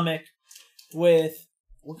the stomach with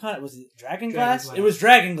what kind was it? Dragon glass? It was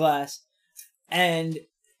dragon glass, and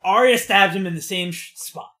Arya stabbed him in the same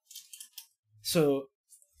spot. So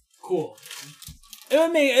cool. It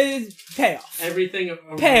would make payoff. Everything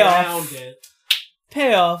around it.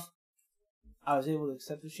 Payoff. I was able to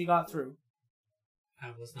accept that she got through.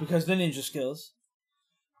 I was not. Because of the ninja skills.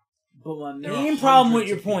 But my main problem with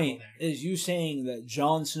your point is you saying that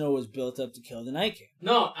Jon Snow was built up to kill the Night King.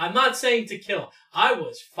 No, I'm not saying to kill. I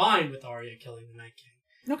was fine with Arya killing the Night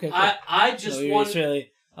King. Okay. Cool. I just wanted.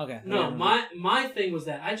 Really, okay. No, my thing was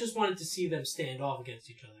that I just wanted to see them stand off against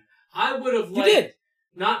each other. I would have liked. You did.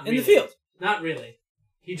 Not really. In the field. Not really.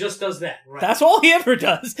 He just does that, right? That's all he ever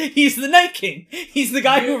does. He's the Night King. He's the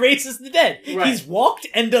guy who raises the dead. Right. He's walked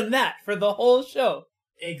and done that for the whole show.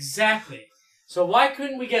 Exactly. So why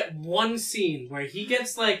couldn't we get one scene where he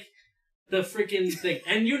gets like the freaking thing,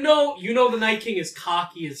 and you know the Night King is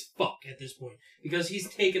cocky as fuck at this point because he's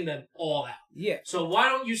taken them all out. Yeah. So why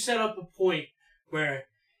don't you set up a point where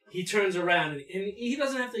he turns around and he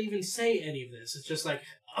doesn't have to even say any of this. It's just like,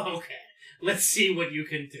 okay, let's see what you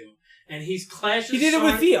can do. And he clashes. He did it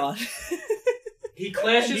with Theon. He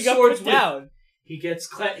clashes swords with. He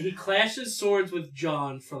clashes swords with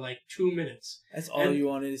Jon for like 2 minutes. That's all you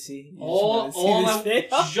wanted to see.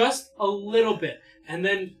 Just a little bit, and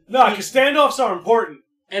then because standoffs are important.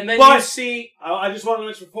 And then you see. I just want to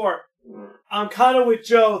mention before. I'm kind of with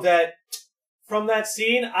Joe that from that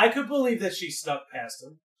scene, I could believe that she snuck past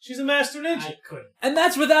him. She's a master ninja. I couldn't. And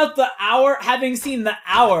that's without having seen the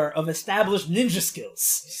hour of established ninja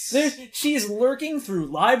skills. She's lurking through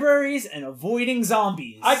libraries and avoiding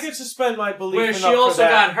zombies. I could suspend my belief where enough she also for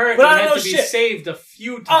that, got hurt but and I don't had know to be shit. saved a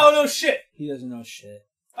few times. I don't know shit. He doesn't know shit.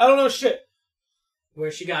 I don't know shit. Where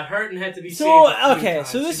she got hurt and had to be saved a few times.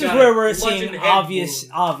 So this is where we're seeing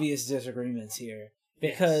obvious disagreements here.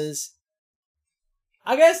 Because...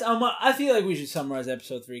 I guess I feel like we should summarize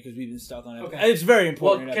episode 3 because we've been stuck on it. Okay. It's very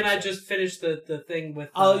important. Well, can I just finish the thing with?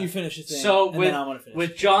 I'll let you finish the thing. So and then I want to finish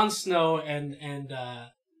with Jon Snow and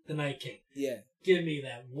the Night King. Yeah. Give me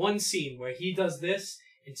that one scene where he does this.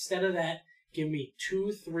 Instead of that, give me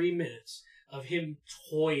 2-3 minutes of him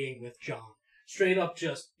toying with Jon, straight up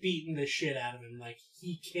just beating the shit out of him like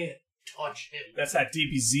he can't touch him. That's that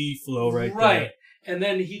DBZ flow right there. Right, and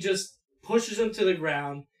then he just pushes him to the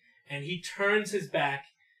ground. And he turns his back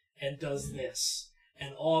and does this.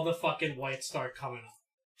 And all the fucking whites start coming up.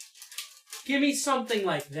 Give me something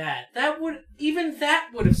like that. That would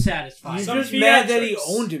have satisfied. You're just mad that he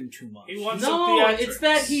owned him too much. He wants it's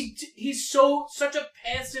that he's such a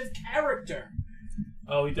passive character.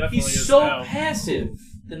 Oh, he definitely is. He's so passive,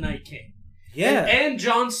 the Night King. Yeah. And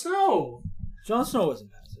Jon Snow. Jon Snow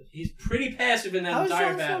wasn't passive. He's pretty passive in that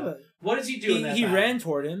entire battle. What does he do in that battle? He ran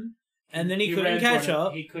toward him. And then he couldn't catch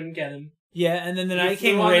up. He couldn't get him. Yeah, and then the Night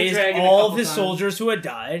King raised all of his soldiers who had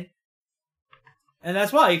died. And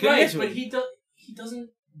that's why he couldn't get to him. But he doesn't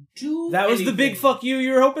do That was anything. the big fuck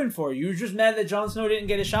you were hoping for. You were just mad that Jon Snow didn't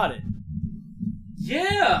get a shot in.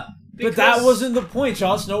 Yeah. But that wasn't the point.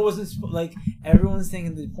 Jon Snow wasn't... everyone's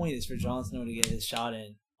thinking the point is for Jon Snow to get his shot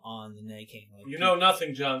in on the Night King. You know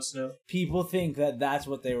nothing, Jon Snow. People think that that's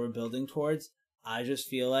what they were building towards. I just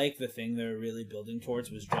feel like the thing they were really building towards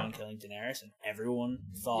was Jon killing Daenerys, and everyone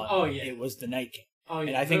thought it was the Night King. Oh, yeah.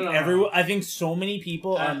 And I think I think so many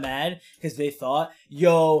people are mad because they thought,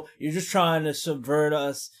 "Yo, you're just trying to subvert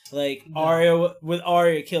us." Like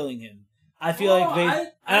Arya killing him. I feel like and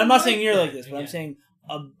I'm not saying you're like this, but I'm saying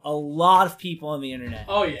a lot of people on the internet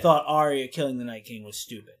thought Arya killing the Night King was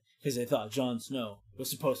stupid because they thought Jon Snow was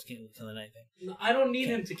supposed to kill the Night King. No, I don't need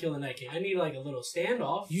him to kill the Night King. I need like a little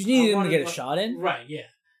standoff. You just needed him to get a shot in? Right, yeah.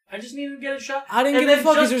 I just needed him to get a shot. I didn't get a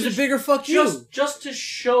fuck because there's a bigger fuck you. Just to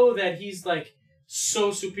show that he's like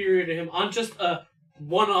so superior to him on just a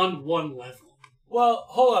one-on-one level. Well,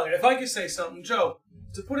 hold on. If I could say something, Joe,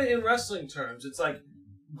 to put it in wrestling terms, it's like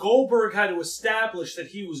Goldberg had to establish that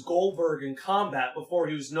he was Goldberg in combat before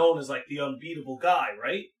he was known as like the unbeatable guy,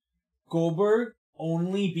 right? Goldberg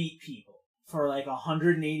only beat people for like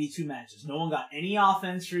 182 matches. No one got any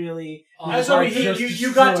offense really.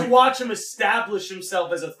 You got to watch him establish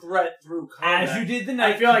himself as a threat through combat. As you did the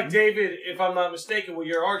Night I feel like David, if I'm not mistaken, what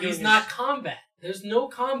you're arguing he's not combat. There's no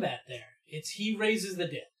combat there. It's he raises the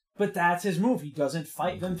dead. But that's his move. He doesn't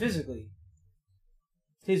fight them physically.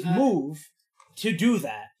 His move to do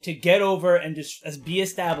that, to get over and just be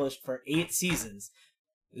established for 8 seasons,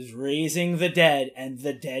 is raising the dead, and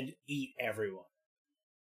the dead eat everyone.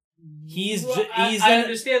 I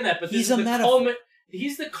understand that, but this he's is a metaphor.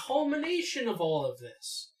 He's the culmination of all of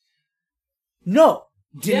this. No,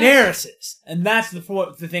 Daenerys is, and that's the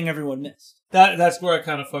thing everyone missed. That's where I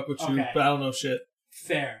kind of fuck with you, Okay. but I don't know shit.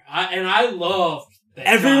 Fair. I love that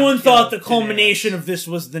Everyone Jon thought the killed culmination Daenerys. of this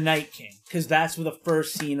was the Night King, because that's the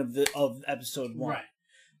first scene of episode 1. Right.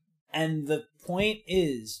 And the point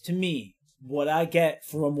is, to me, what I get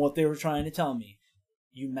from what they were trying to tell me,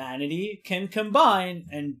 humanity can combine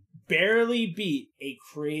and barely beat a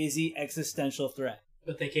crazy existential threat.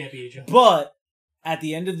 But they can't be each other. But at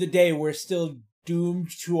the end of the day, we're still doomed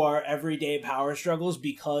to our everyday power struggles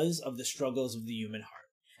because of the struggles of the human heart.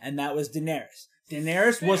 And that was Daenerys.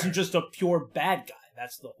 Daenerys wasn't just a pure bad guy.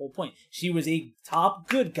 That's the whole point. She was a top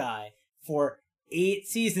good guy for 8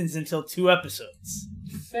 seasons until 2 episodes.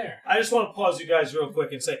 Fair. I just want to pause you guys real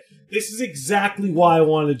quick and say this is exactly why I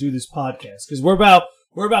wanted to do this podcast, because we're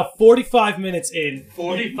about 45 minutes in.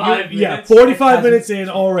 45 minutes? Yeah, 45 minutes in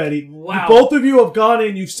already. Wow. Both of you have gone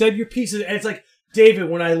in, you've said your pieces, and it's like, David,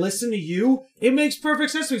 when I listen to you, it makes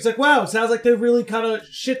perfect sense to me. It's like, wow, it sounds like they really kind of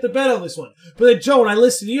shit the bed on this one. But then, Joe, when I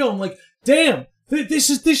listen to you, I'm like, damn, this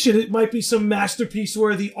shit, it might be some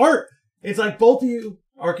masterpiece-worthy art. It's like both of you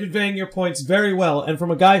are conveying your points very well, and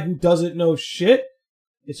from a guy who doesn't know shit,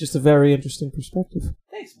 it's just a very interesting perspective.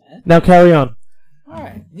 Thanks, man. Now carry on.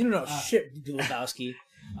 Alright. You don't know shit, Lebowski.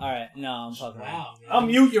 Alright, no, I'm talking about Wow, man. I'll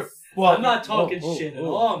mute your... Well, I'm not talking shit at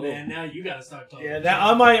all, oh. man. Now you gotta start talking. Yeah, shit. that,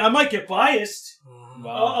 I might get biased. Wow.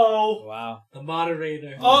 Uh-oh. Wow. The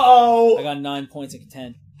moderator. I Uh-oh. got 9 points of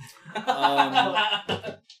 10.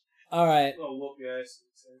 Alright. Oh, whoop, guys.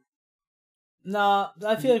 Nah,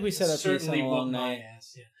 I feel like we said our piece on Certainly a long whooped my night.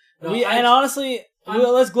 ass, yeah. And honestly,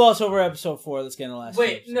 let's gloss over episode 4. Let's get in the last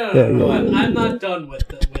Wait, two no. I'm not done with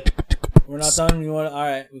We're not done?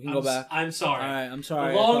 Alright, we can go back. I'm sorry. Alright, I'm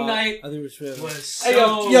sorry. The long night I think we're swift. was so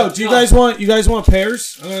Hey, yo, do you guys want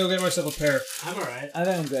pears? I'm gonna go get myself a pear. I'm alright. I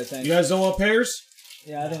think I'm good, thanks. You guys don't want pears?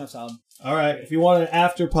 Yeah, I think I'm solid. All right. If you want an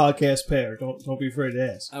after podcast pear, don't be afraid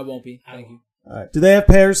to ask. I won't be. Thank you. All right. Do they have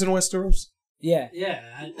pears in Westeros? Yeah. Yeah.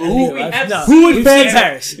 Who- we have no. Who would We've fancy seen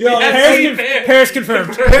Paris? Yo, We have Paris, seen Paris. Paris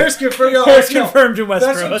confirmed. Pears confirmed. Yo, Paris yo, confirmed in Westeros.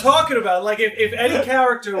 That's what I'm talking about. Like if any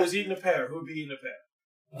character was eating a pear, who would be eating a pear?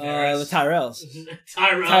 The Tyrells.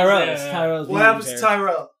 Tyrells. Tyrells. What happens to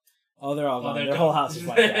Tyrell? Oh, they're all gone. they're Their gone. whole house is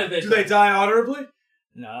wiped out. Do they die honorably?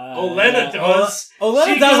 No. Olenna does.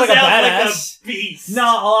 Olenna She does like a goes out badass. Like a beast. No,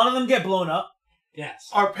 a lot of them get blown up. Yes.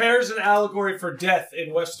 Are pears an allegory for death in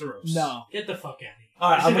Westeros? No. Get the fuck out of here.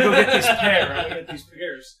 All right, I'm gonna go get this pear. I'm gonna get these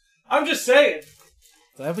pears. I'm just saying.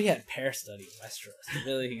 Glad we had pear study in Westeros.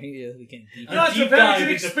 Really getting deep. No, it's deep it's dive an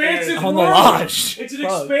into expansive pears. On the world. lodge. It's an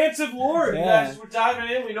Fuck. expansive lore. Yeah. You guys, we're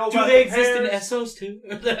diving in. We know Do about they the exist in pears. Essos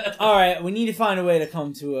too? All right, we need to find a way to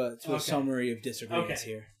come to a Okay. summary of disagreements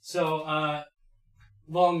Okay. here. So,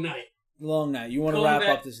 long night. Long night. You want to Going wrap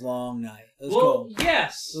back- up this long night? Let's Well, go.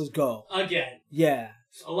 yes. Let's go. Again, Yeah.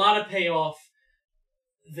 a lot of payoff.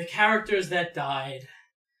 The characters that died,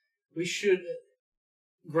 we should.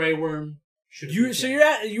 Grey Worm should. You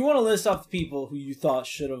want to list off the people who you thought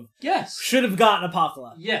should have gotten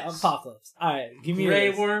Apocalypse. Yes. Apocalypse. All right, give me Grey a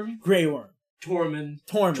list. Worm, Grey Worm. Tormund.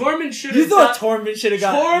 Tormund. Tormund should You have. thought Tormund should have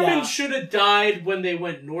got. Tormund yeah. should have died when they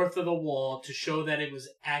went north of the wall to show that it was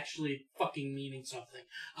actually fucking meaning something.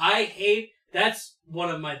 That's one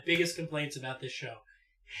of my biggest complaints about this show.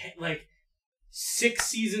 Like, 6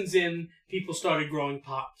 seasons in, people started growing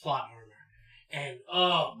plot armor. And,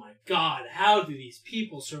 oh my god, how do these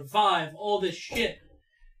people survive all this shit?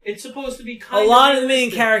 It's supposed to be kind A of lot of the main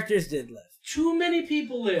realistic. characters did live. Too many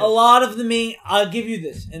people live. A lot of the main. I'll give you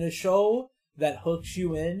this. In a show that hooks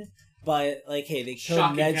you in by, like, hey, they killed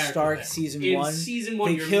Shocking Ned character Stark death. season In 1. season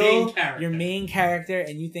 1, They your kill main character. your main character,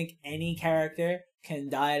 and you think any character can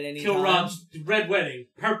die at any Kill time. Rob's Red Wedding,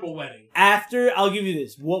 Purple Wedding. After, I'll give you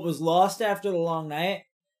this. What was lost after the long night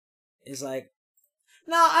is like,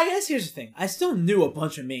 no, I guess here's the thing. I still knew a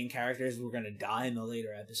bunch of main characters were going to die in the later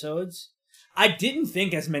episodes. I didn't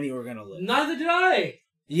think as many were going to live. Neither did I.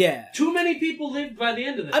 Yeah. Too many people lived by the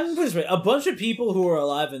end of this. I'm put it this way. A bunch of people who were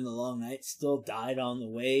alive in the long night still died on the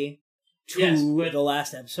way to Yes, but- the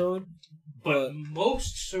last episode. but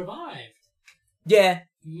most survived. Yeah.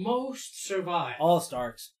 Most survived. All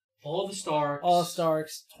Starks. All the Starks. All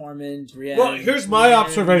Starks, Tormund, Brienne. Well, here's my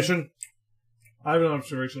observation. I have an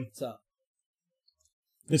observation. What's up?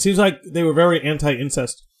 It seems like they were very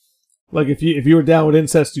anti-incest. Like if you were down with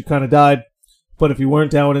incest, you kind of died. But if you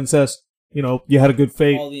weren't down with incest, you had a good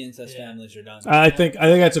fate. All the incest families are done. I think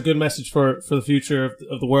that's a good message for the future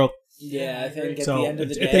of the world. Yeah, I think at So the end of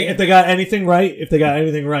the day, if they got anything right,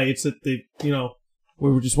 it's that they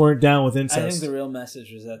we just weren't down with incest. I think the real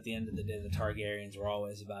message was at the end of the day, the Targaryens were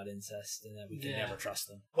always about incest, and that we can never trust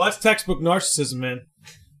them. Well, that's textbook narcissism, man.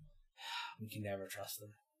 We can never trust them.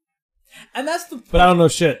 And that's the point. But I don't know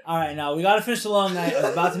shit. All right, now we gotta finish the long night. I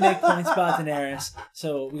was about to make points about Daenerys,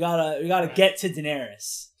 so we gotta get to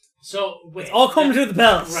Daenerys. So wait, it's all coming to the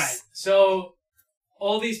bells, right? So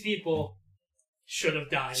all these people should have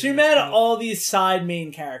died. So you mad at all these side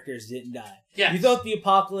main characters didn't die? Yeah. You thought the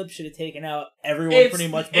apocalypse should have taken out everyone pretty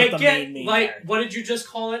much, but the main character. What did you just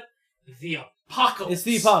call it? The apocalypse.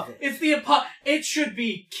 It's the apocalypse. It should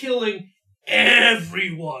be killing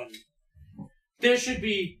everyone. There should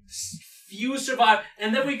be few survive,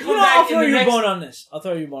 and then we come back. I'll throw you a bone on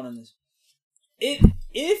this.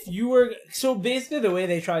 If you were basically the way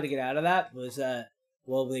they tried to get out of that was that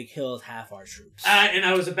they killed half our troops. And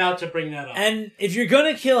I was about to bring that up. And if you're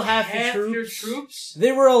gonna kill half your troops,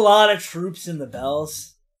 there were a lot of troops in the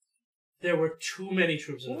Bells. There were too many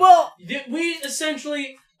troops in the Bells. We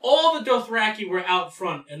essentially all the Dothraki were out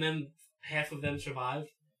front, and then half of them survived.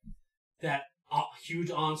 That huge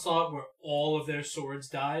onslaught where all of their swords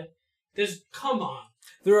died. Come on.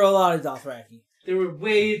 There were a lot of Dothraki. There were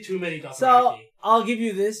way too many Dothraki. So I'll give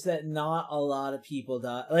you this: that not a lot of people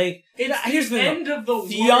died. Here's the end of the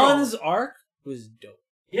Theon's arc was dope.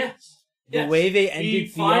 Yes. The way they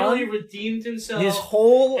ended Theon finally redeemed himself. His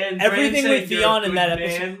whole everything with Theon in that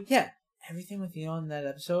episode. Yeah, everything with Theon in that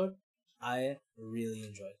episode, I really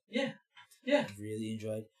enjoyed. Yeah. Really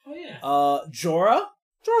enjoyed. Oh yeah. Jorah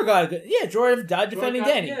got a good. Yeah, Jorah died defending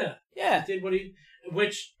Dany. Yeah. He did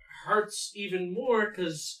which hurts even more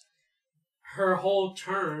because her whole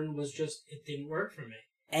turn was just it didn't work for me.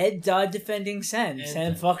 Ed died defending Sam.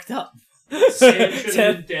 Sam fucked up. Sam should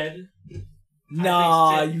have been dead.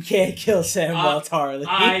 Nah, you can't kill Samwell Tarly.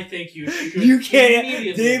 I think you should. You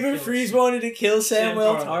can't. David Freese wanted to kill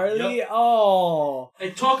Samwell Tarly. Yep. Oh.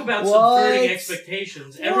 And talk about subverting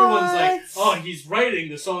expectations. Everyone's like, "Oh, he's writing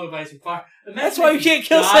the Song of Ice and Fire." That's why you can't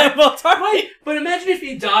kill Samwell Tarly. Right. But imagine if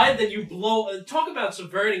he died, then you blow. Talk about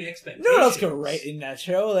subverting expectations. No one else could write in that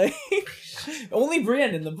show. Only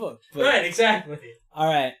Brienne in the book. But. Right. Exactly. All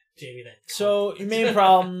right. Jamie, so your main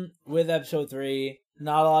problem with episode 3.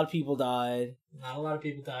 Not a lot of people died. Not a lot of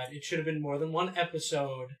people died. It should have been more than one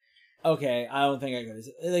episode. Okay, I don't think I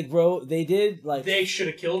could. Bro, they did, They should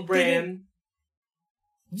have killed Bran.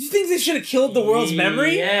 Do you think they should have killed the world's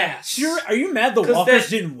memory? Yes. Are you mad the Walkers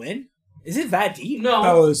didn't win? Is it that deep?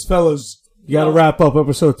 No. Fellas, you gotta wrap up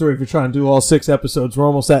episode 3 if you're trying to do all 6 episodes. We're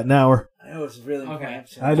almost at an hour. I know it's really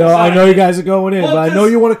important. I know you guys are going in, but I know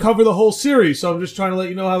you want to cover the whole series, so I'm just trying to let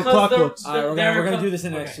you know how the clock looks. All right, we're gonna do this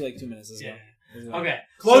in the next 2 minutes. Let's go. Okay.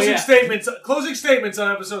 Closing statements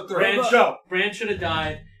on episode 3. Bran should have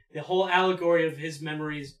died. The whole allegory of his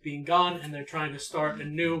memories being gone, and they're trying to start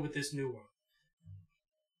anew with this new world.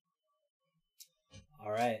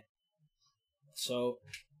 All right. So,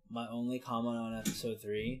 my only comment on episode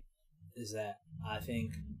 3 is that I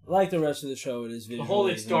think, like the rest of the show, it is visually... The whole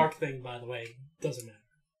It's Dark thing, by the way, doesn't matter.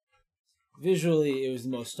 Visually, it was the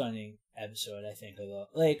most stunning episode, I think, of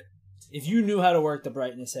the... If you knew how to work the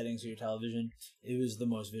brightness settings of your television, it was the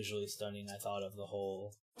most visually stunning, I thought, of the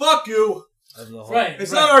whole... Fuck you! Right.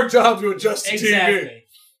 It's not our job to adjust the TV.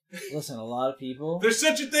 Listen, a lot of people... There's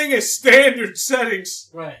such a thing as standard settings.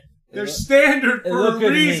 Right. They're standard for a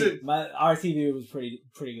reason. Our TV was pretty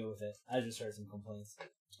good with it. I just heard some complaints.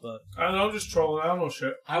 But I don't know, I'm just trolling. I don't know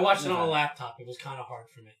shit. I watched it on a laptop. It was kind of hard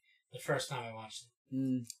for me the first time I watched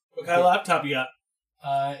it. What kind of laptop you got?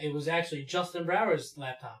 It was actually Justin Brower's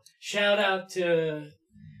laptop. Shout out to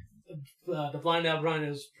the Blind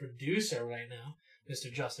Albino's producer right now,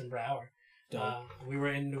 Mr. Justin Brower. We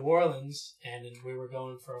were in New Orleans, and we were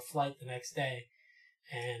going for a flight the next day,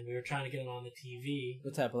 and we were trying to get it on the TV.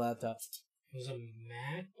 What type of laptop? It was a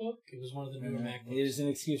MacBook. It was one of the newer MacBooks. It was an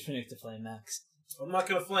excuse for Nick to flame Macs. I'm not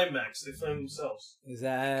going to flame Macs. They flame themselves.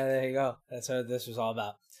 Exactly. There you go. That's what this was all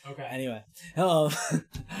about. Okay. Anyway.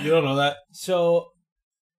 You don't know that. So...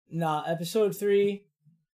 episode 3,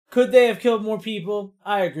 could they have killed more people?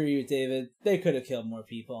 I agree with David. They could have killed more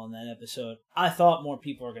people in that episode. I thought more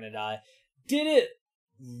people were going to die. Did it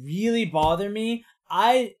really bother me?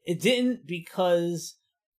 It didn't, because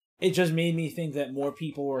it just made me think that more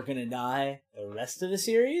people were going to die the rest of the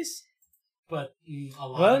series. But a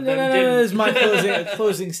lot of them didn't. This is my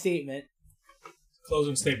closing statement.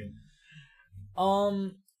 Closing statement.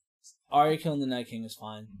 Arya killing the Night King was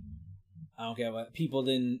fine. I don't get what people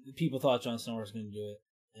thought Jon Snow was going to do it,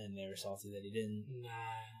 and they were salty that he didn't.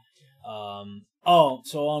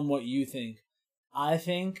 So on what you think, I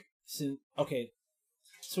think so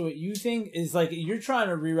what you think is like you're trying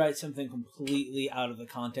to rewrite something completely out of the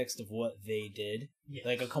context of what they did, Yes.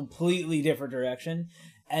 like a completely different direction.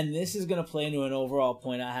 And this is going to play into an overall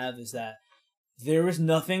point I have is that there was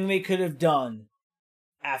nothing they could have done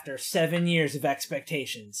after 7 years of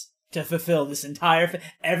expectations to fulfill this entire...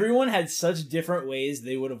 Everyone had such different ways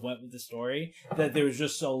they would have went with the story that there was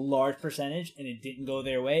just a large percentage and it didn't go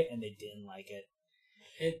their way and they didn't like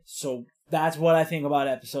it. So that's what I think about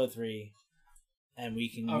episode 3. And we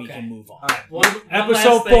can move on. All right. One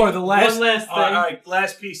Episode 4, the last... One last thing. All right,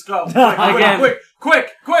 last piece, go.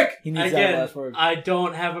 Quick. He needs that Again, last word. I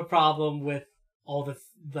don't have a problem with all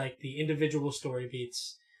the individual story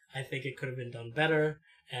beats. I think it could have been done better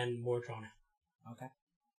and more drawn out. Okay.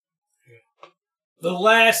 The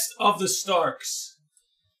Last of the Starks.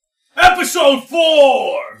 Episode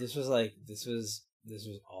 4! This was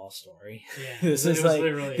all story. Yeah. This it is was like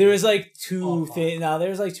literally there was like all two things. Now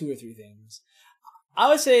there's like 2 or 3 things. I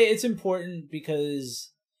would say it's important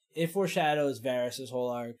because it foreshadows Varys' whole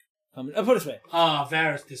arc. Put it this way.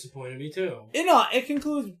 Varys disappointed me too. It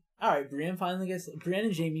concludes. All right, Brienne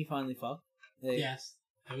and Jaime finally fuck. Yes,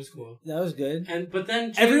 that was cool. That was good. But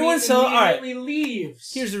then Everyone immediately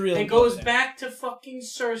leaves. Here's the real. And goes back to fucking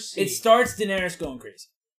Cersei. It starts Daenerys going crazy.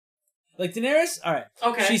 Like Daenerys, all right.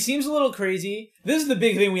 Okay. She seems a little crazy. This is the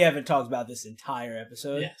big thing we haven't talked about this entire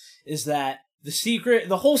episode. Yes. Is that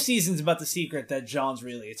the whole season's about the secret that Jon's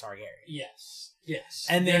really a Targaryen. Yes.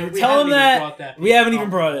 And they tell him that we haven't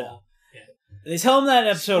even brought it up. Yeah. They tell him that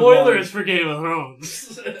in episode 1. Spoilers for Game of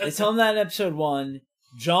Thrones. They tell him that in episode 1.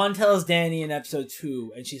 Jon tells Dany in episode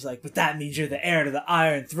 2, and she's like, "But that means you're the heir to the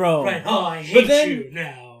Iron Throne." Right. Oh, I hate you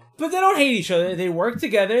now. But they don't hate each other. They work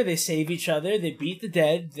together. They save each other. They beat the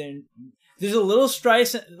dead. There's a little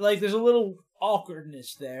strife, like there's a little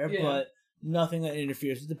awkwardness there, but nothing that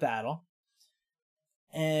interferes with the battle.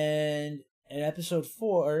 And in episode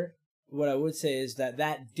 4, what I would say is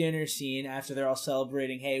that dinner scene after they're all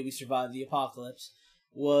celebrating, hey, we survived the apocalypse,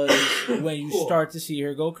 was when you start to see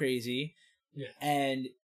her go crazy. Yeah. And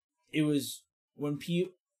it was when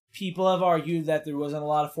people have argued that there wasn't a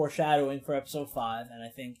lot of foreshadowing for episode 5, and I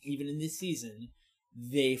think even in this season,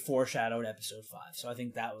 they foreshadowed episode 5. So I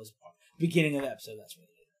think that was beginning of the episode. That's what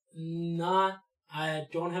they did. I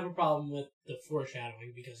don't have a problem with the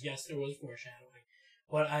foreshadowing because yes, there was foreshadowing.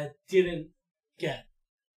 What I didn't get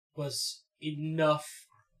was enough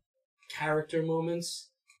character moments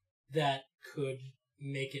that could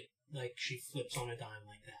make it like she flips on a dime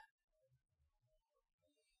like that.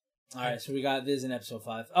 Alright, so we got this in episode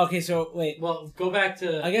 5. Okay, so wait. Well, go back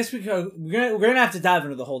to... I guess we're gonna have to dive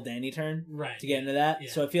into the whole Dany turn to get into that.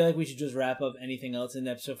 Yeah. So I feel like we should just wrap up anything else in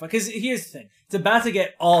episode 5. Because here's the thing. It's about to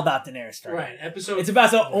get all about Daenerys starting. Right, It's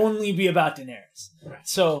about to only be about Daenerys. Right.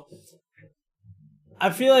 So I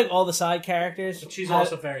feel like all the side characters... But she's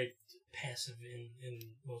also very passive in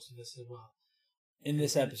most of this as well. In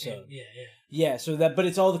this episode. Yeah. So but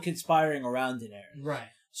it's all the conspiring around Daenerys. Right.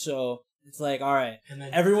 So it's like, all right, and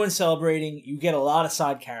then everyone's celebrating. You get a lot of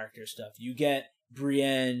side character stuff. You get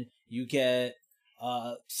Brienne. You get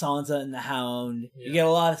Sansa and the Hound. Yeah. You get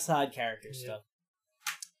a lot of side character stuff.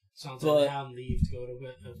 Sansa and the Hound leave to go to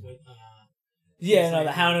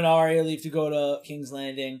the Hound and Arya leave to go to King's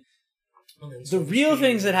Landing. The real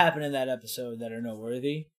things that happen in that episode that are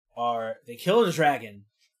noteworthy are they killed a dragon.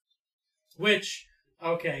 Which,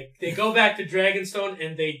 okay, they go back to Dragonstone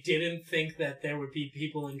and they didn't think that there would be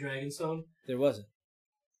people in Dragonstone. There wasn't.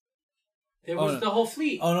 There was the whole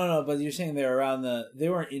fleet. Oh, no, but you're saying they were around they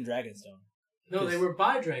weren't in Dragonstone. No, they were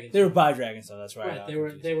by Dragonstone. They were by Dragonstone, that's right.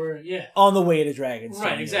 Right, they were, yeah. On the way to Dragonstone.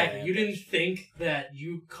 Right, exactly. You didn't think that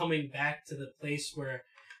you coming back to the place where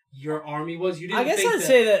your army was, you didn't think I guess I'd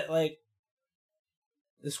say that, like,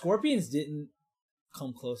 the Scorpions didn't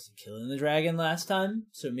come close to killing the dragon last time,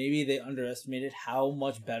 so maybe they underestimated how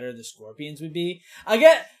much better the Scorpions would be. I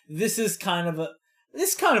get this is kind of a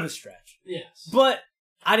stretch. Yes. But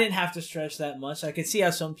I didn't have to stretch that much. I could see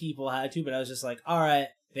how some people had to, but I was just like, alright,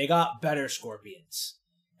 they got better Scorpions.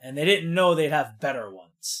 And they didn't know they'd have better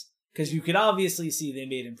ones. Because you could obviously see they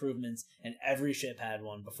made improvements, and every ship had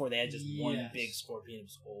one before they had just one big Scorpion. It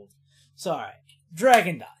was old. So alright,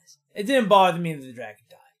 dragon dies. It didn't bother me that the dragon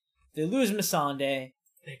died. They lose Missandei.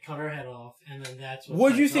 They cut her head off, and then that's what.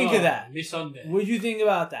 What'd you think of that? Missandei. What'd you think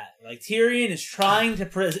about that? Like, Tyrion is trying to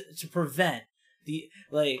prevent the,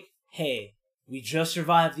 like, hey, we just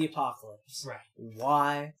survived the apocalypse. Right.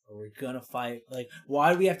 Why are we gonna fight? Like,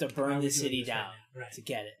 why do we have to burn the city down to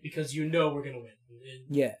get it? Because you know we're gonna win.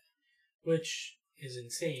 Yeah. Which is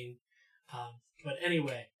insane. But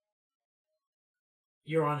anyway,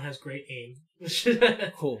 Euron has great aim.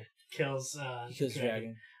 Cool. Kills He kills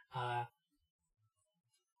dragon.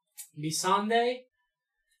 Missandei,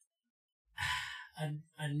 and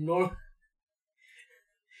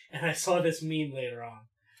I saw this meme later on,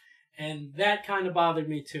 and that kind of bothered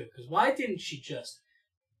me too. Because why didn't she just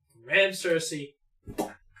grab Cersei,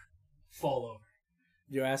 fall over?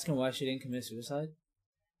 You're asking why she didn't commit suicide?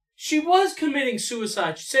 She was committing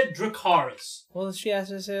suicide. She said Dracarys. Well, she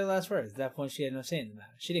asked her to say the last words. At that point, she had no say in the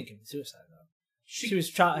matter. She didn't commit suicide, though. She was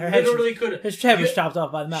chopped. Her literally could have. Her head was chopped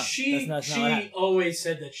off by the mountain. She That's not what happened. always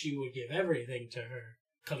said that she would give everything to her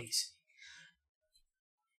Khaleesi.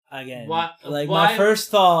 Again, why, my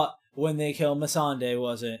first thought when they killed Missandei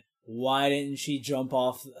wasn't, why didn't she jump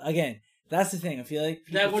off? Again, that's the thing. I feel like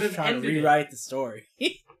people that would have trying to rewrite the story.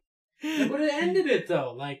 That would have ended it,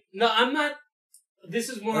 though. Like, no, I'm not. This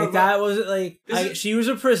is more like of that wasn't like she was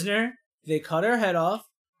a prisoner. They cut her head off.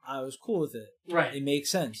 I was cool with it. Right. It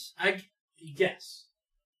makes sense. Yes.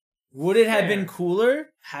 Would it have been cooler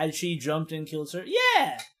had she jumped and killed her?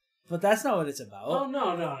 Yeah, but that's not what it's about. Oh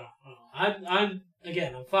no. I'm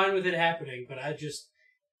fine with it happening, but I just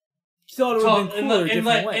thought it would have been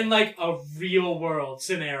cooler in like a real world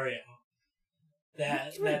scenario.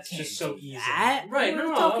 That's just so easy. Right?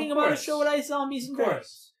 We're talking about a show with ice zombies and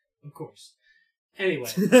of course. Anyway,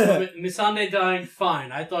 so Missandei dying,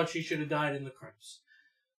 fine. I thought she should have died in the crypts.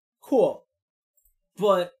 Cool,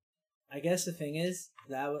 but I guess the thing is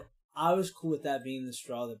that I was cool with that being the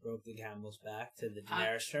straw that broke the camel's back to the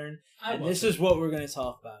Daenerys turn. And this is what we're going to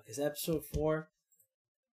talk about, because episode 4,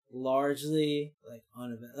 largely,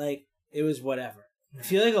 it was whatever. I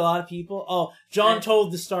feel like a lot of people... Jon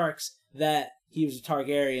told the Starks that he was a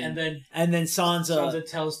Targaryen. And then Sansa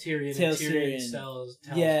tells Tyrion, and Tyrion tells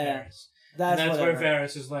Varys. That's where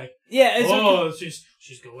Varys is like... Yeah,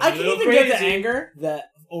 she's going I can even get the anger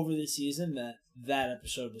that over the season that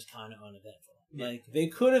episode was kind of uneventful. Yeah. Like, they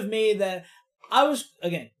could have made that...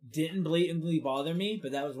 didn't blatantly bother me,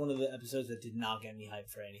 but that was one of the episodes that did not get me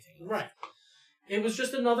hyped for anything else. Right. It was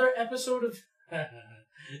just another episode of...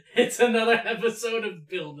 It's another episode of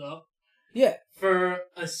build-up. Yeah. For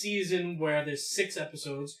a season where there's 6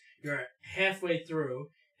 episodes, you're halfway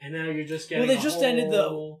through, and now you're just getting ended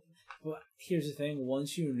the... Well, here's the thing.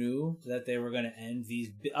 Once you knew that they were going to end these...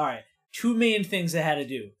 Alright, 2 main things they had to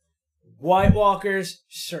do. White Walkers,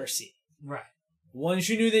 Cersei. Right. Once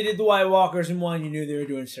you knew they did the White Walkers in 1, you knew they were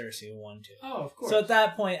doing Cersei in 1, too. Oh, of course. So at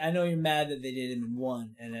that point, I know you're mad that they did it in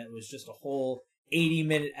 1, and it was just a whole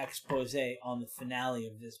 80-minute expose on the finale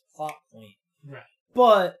of this plot point. Right.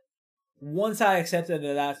 But once I accepted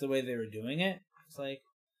that that's the way they were doing it, it's like...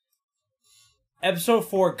 Episode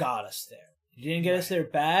 4 got us there. You didn't get us there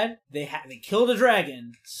bad. They killed a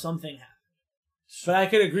dragon. Something happened. But I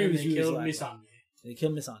could agree with you. They killed Missandei. They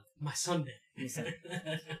killed Missandei. My Sunday. You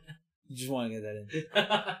just want to get that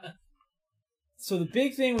in. So the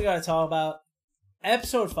big thing we got to talk about,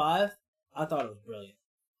 episode 5, I thought it was brilliant.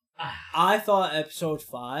 I thought episode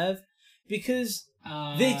 5, because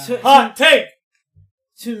they took... Hot take!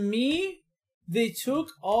 To me, they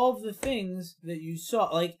took all of the things that you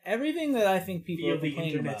saw, like everything that I think people are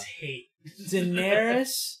complaining about. Hate.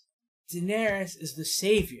 Daenerys is the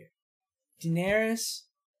savior. Daenerys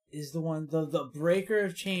is the one, the breaker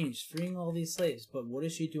of chains, freeing all these slaves. But what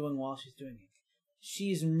is she doing while she's doing it?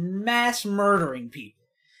 She's mass murdering people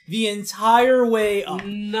the entire way up.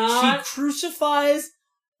 She crucifies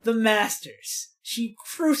the masters. She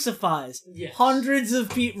crucifies hundreds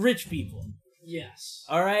of rich people. Yes.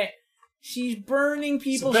 All right. She's burning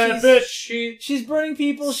people. She's burning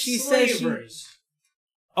people. She says she...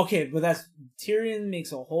 Okay, but that's Tyrion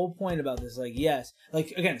makes a whole point about this. Like, yes,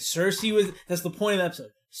 like again, Cersei was. That's the point of the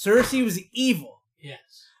episode. Cersei was evil. Yes.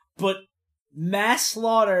 But mass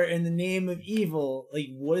slaughter in the name of evil, like,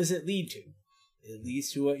 what does it lead to? It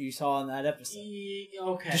leads to what you saw in that episode.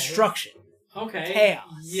 Okay. Destruction. Okay.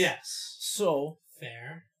 Chaos. Yes. So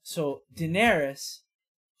fair. So Daenerys,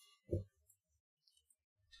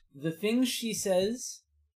 the things she says,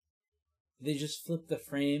 they just flip the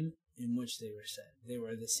frame in which they were said. They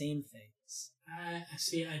were the same things. I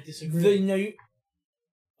see. I disagree.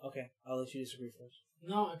 Okay, I'll let you disagree first.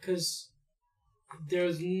 No, because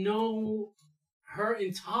there's no... Her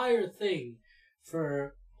entire thing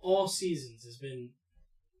for all seasons has been,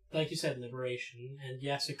 like you said, liberation. And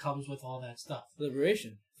yes, it comes with all that stuff.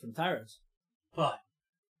 Liberation from Tyros. But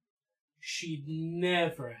she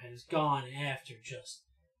never has gone after just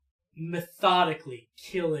methodically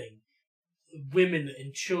killing women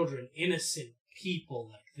and children, innocent people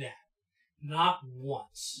like that. Not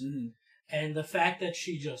once. Mm-hmm. And the fact that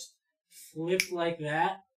she just flipped like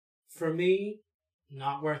that, for me,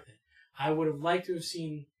 not worth it. I would have liked to have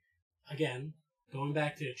seen, again, going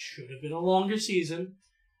back to it should have been a longer season,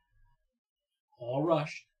 all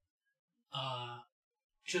rushed.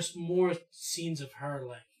 Just more scenes of her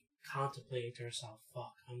like contemplating to herself,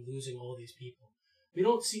 fuck, I'm losing all these people. We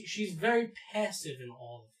don't see, she's very passive in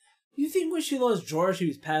all of that. You think when she lost Jorah, she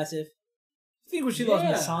was passive? You think when she lost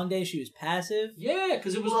Missandei, she was passive? Yeah,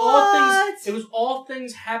 because it was all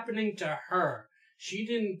things happening to her. She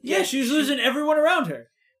didn't. She was losing everyone around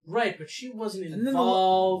her. Right, but she wasn't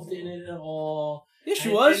involved in it at all. Yeah, she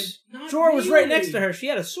was. Jorah was right next to her. She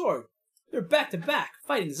had a sword. They were back to back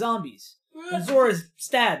fighting zombies. And Zora's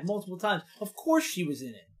stabbed multiple times. Of course, she was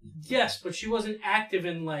in it. Yes, but she wasn't active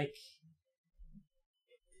in like.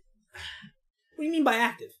 What do you mean by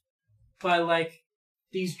active? By like,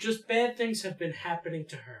 these just bad things have been happening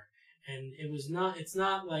to her, and it's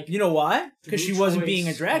not like. You know why? Because she wasn't being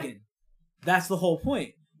a dragon. That's the whole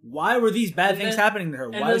point. Why were these bad things happening to her?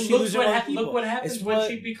 Why was she losing all people? Look what happens when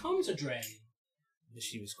she becomes a dragon.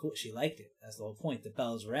 She was cool. She liked it. That's the whole point. The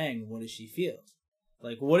bells rang. What does she feel?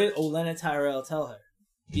 Like, what did Olenna Tyrell tell her?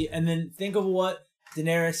 And then think of what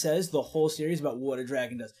Daenerys says the whole series about what a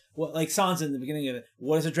dragon does. What, like Sansa in the beginning of it,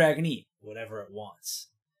 what does a dragon eat? Whatever it wants.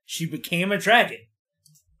 She became a dragon.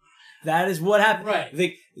 That is what happened. Right.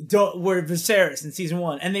 Where Viserys in season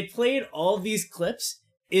 1. And they played all these clips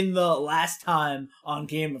in the last time on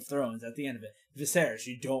Game of Thrones at the end of it. Viserys,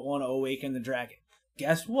 you don't want to awaken the dragon.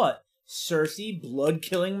 Guess what? Cersei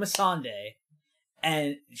blood-killing Missandei,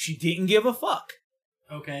 and she didn't give a fuck.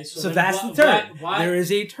 Okay, so that's the turn. There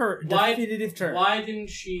is a definitive turn. Why didn't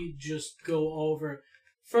she just go over...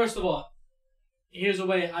 First of all, here's a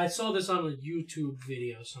way... I saw this on a YouTube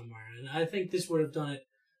video somewhere, and I think this would have done it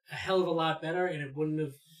a hell of a lot better, and it wouldn't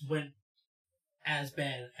have went as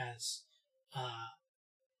bad as...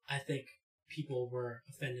 I think people were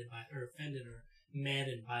offended or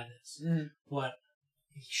maddened by this. Mm-hmm. What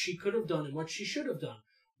she could have done and what she should have done.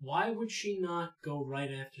 Why would she not go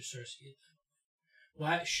right after Cersei?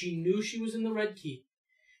 Why? She knew she was in the Red Keep.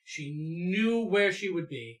 She knew where she would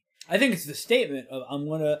be. I think it's the statement of I'm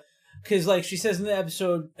gonna, because like she says in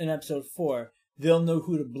episode 4, they'll know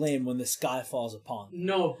who to blame when the sky falls upon them.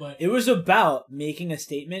 No, but it was about making a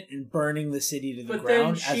statement and burning the city to the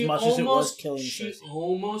ground as much as it was killing Cersei. She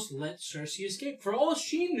almost let Cersei escape. For all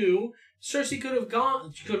she knew, Cersei could have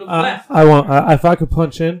gone. She could have left. If I could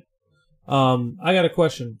punch in, I got a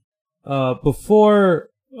question. Before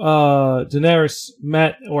Daenerys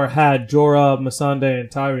met or had Jorah, Missandei, and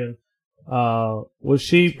Tyrion, was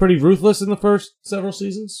she pretty ruthless in the first several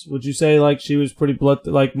seasons? Would you say like she was pretty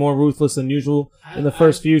more ruthless than usual in the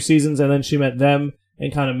first few seasons, and then she met them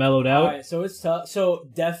and kind of mellowed out? Alright, so it's tough. So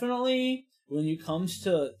definitely when it comes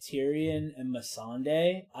to Tyrion and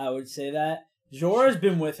Missandei, I would say that Jorah's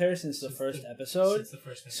been with her since the first episode.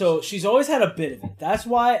 So she's always had a bit of it. That's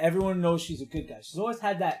why everyone knows she's a good guy. She's always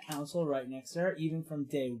had that council right next to her, even from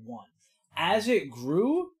day one. As it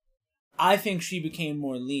grew, I think she became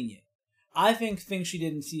more lenient. I think things she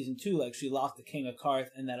did in season 2, like she locked the King of Karth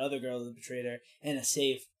and that other girl that betrayed her in a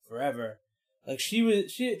safe forever. Like she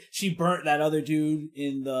burnt that other dude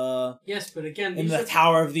in the but again in the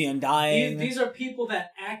Tower of the Undying. These are people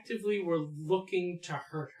that actively were looking to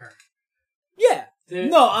hurt her. Yeah.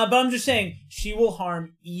 But I'm just saying she will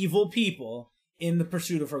harm evil people in the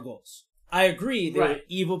pursuit of her goals. I agree they're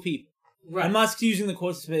evil people. Right. I'm not using the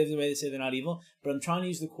quotes the way they say they're not evil, but I'm trying to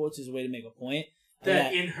use the quotes as a way to make a point.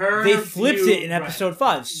 That in her they flipped it in episode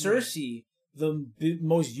 5. Cersei, the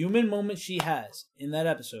most human moment she has in that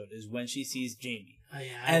episode is when she sees Jaime.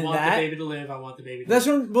 I want the baby to live. I want the baby to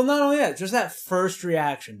live. Well, not only that, just that first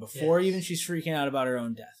reaction before even she's freaking out about her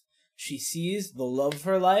own death. She sees the love of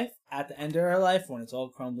her life at the end of her life when it's all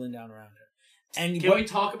crumbling down around her. And can we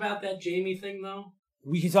talk about that Jaime thing, though?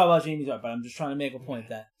 We can talk about Jaime's art, but I'm just trying to make a point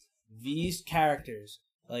that these characters,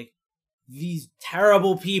 like these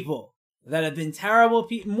terrible people that have been terrible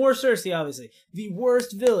people, more Cersei, obviously, the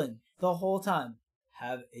worst villain the whole time,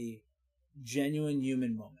 have a genuine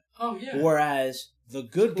human moment. Oh, yeah. Whereas the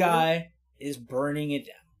good guy is burning it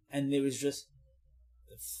down. And it was just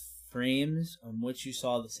the frames on which you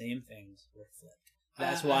saw the same things were flipped.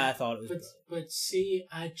 That's why I thought it was But see,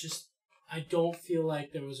 I don't feel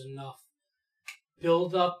like there was enough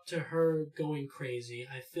build up to her going crazy.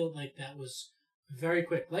 I feel like that was very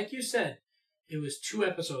quick. Like you said, it was 2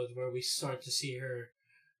 episodes where we start to see her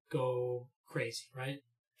go crazy, right?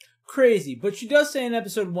 Crazy. But she does say in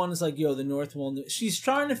episode 1, it's like, yo, the North will... She's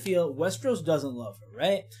trying to feel Westeros doesn't love her,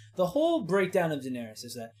 right? The whole breakdown of Daenerys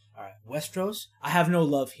is that, all right, Westeros, I have no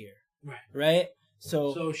love here. Right?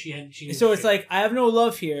 So it's like, I have no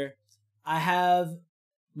love here. I have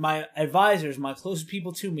my advisors, my closest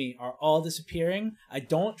people to me, are all disappearing. I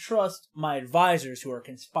don't trust my advisors who are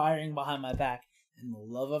conspiring behind my back, and the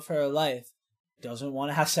love of her life doesn't want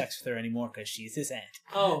to have sex with her anymore because she's his aunt.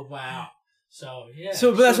 Oh, wow. So, yeah.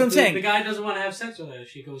 So, but that's what I'm saying. The guy doesn't want to have sex with her.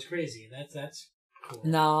 She goes crazy. That's cool.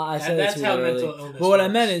 No, I said that's how literally. mental illness But what works.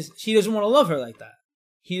 I meant is, he doesn't want to love her like that.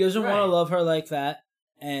 He doesn't want Right. to love her like that,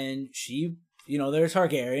 and she, they're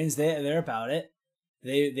Targaryens. They're about it.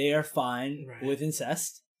 They are fine Right. with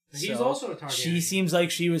incest. He's So also a Targaryen. She seems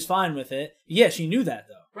like she was fine with it. Yeah, she knew that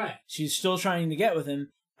though. Right. She's still trying to get with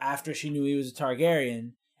him after she knew he was a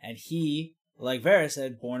Targaryen, and he, like Vera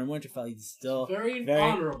said, born in Winterfell. He's still Very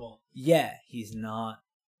honorable. Yeah, he's not.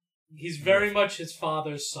 He's very much his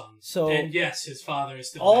father's son. So- and yes, his father is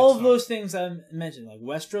still All Ned of Stark. those things I mentioned, like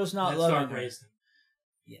Westeros not Ned loving Stark her. raised him.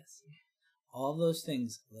 Yes. All those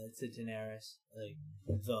things led to Daenerys.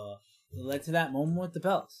 Led to that moment with the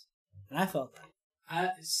bells. And I felt that.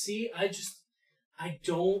 I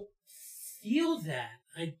don't feel that.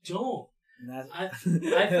 I don't. And that's,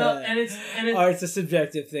 I felt, and it's Art's a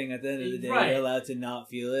subjective thing at the end of the day. Right. You're allowed to not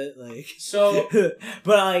feel it. so.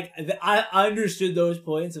 But I understood those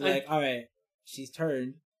points of alright, she's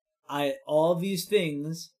turned. All these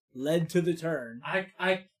things led to the turn.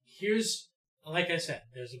 Here's, like I said,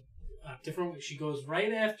 there's a different way. She goes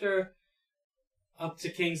right after up to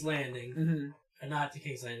King's Landing, Mm-hmm. not to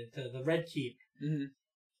King's Landing, to the Red Keep, Mm-hmm.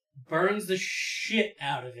 burns the shit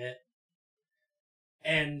out of it,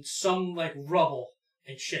 and some rubble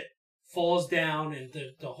and shit falls down, and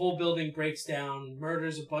the whole building breaks down,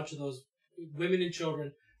 murders a bunch of those women and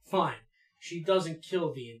children. Fine. She doesn't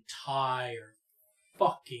kill the entire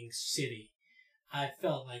fucking city. I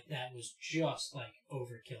felt like that was just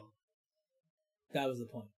overkill. That was the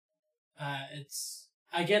point.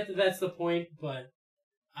 I get that that's the point, but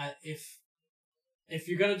if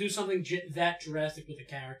you're gonna do something that drastic with a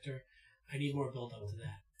character, I need more build up to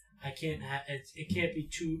that. I can't it can't be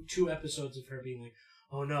two episodes of her being like,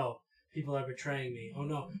 oh no, people are betraying me. Oh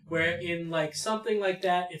no. Where in something like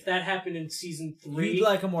that, if that happened in season 3, You'd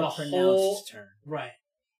like a more pronounced turn. Right.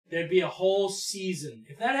 There'd be a whole season.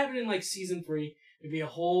 If that happened in season 3, there'd be a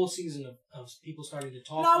whole season of people starting to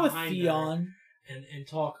talk Not with behind Theon. her and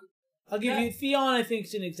talk. I'll give you Theon. I think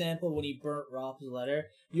is an example. When he burnt Rob's letter,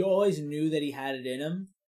 you always knew that he had it in him.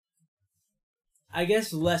 I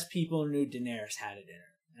guess less people knew Daenerys had it in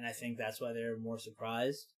her, and I think that's why they were more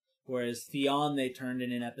surprised. Whereas Theon, they turned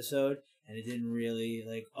in an episode, and it didn't really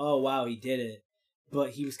oh wow, he did it, but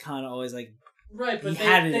he was kind of always right. But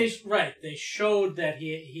they showed that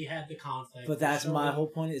he had the conflict. But that's my whole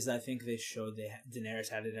point. Is I think they showed Daenerys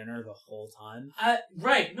had it in her the whole time.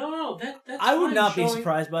 Right. No. That's I would not be showing...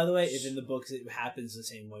 surprised, by the way, if in the books it happens the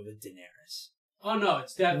same way with Daenerys. Oh no,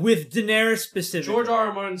 it's that with Daenerys specifically. George R.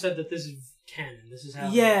 R. Martin said that this is canon. This is how.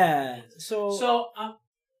 Yeah. So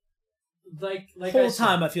like whole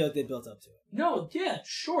time I feel like they built up to it. No, yeah,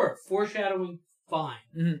 sure, foreshadowing,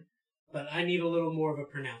 fine, but I need a little more of a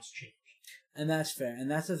pronounced change. And that's fair, and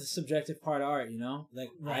that's a subjective part of art,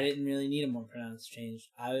 Right. I didn't really need a more pronounced change.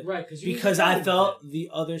 Because I felt the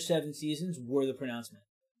other 7 seasons were the pronouncement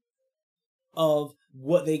of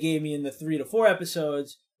what they gave me in the 3 to 4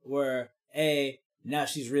 episodes. Were now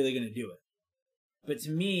she's really gonna do it. But to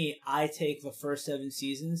me, I take the first 7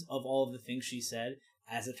 seasons of all of the things she said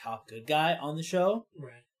as a top good guy on the show,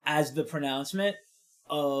 right? As the pronouncement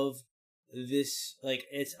of this,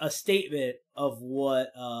 it's a statement of what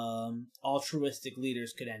altruistic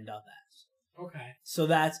leaders could end up as. Okay. So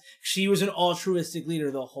she was an altruistic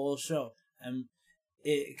leader the whole show, and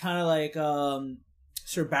it kind of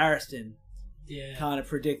Sir Barristan. Yeah. Kind of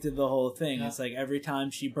predicted the whole thing. Yeah. It's every time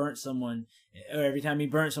she burnt someone, or every time he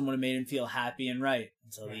burnt someone, it made him feel happy and right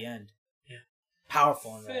until the end. Yeah.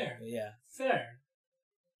 Powerful and fair. Right, yeah. Fair.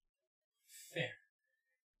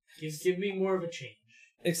 Give me more of a change.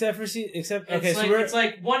 It's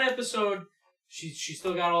like one episode, she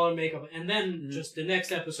still got all her makeup, and then just the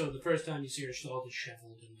next episode, the first time you see her, she's all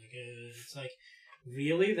disheveled and it's like,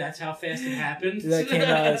 really? That's how fast it happened? That came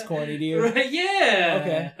out as corny to you? Right, yeah.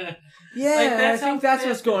 Okay. Yeah, I think that's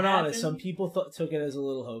what's going on. Is some people took it as a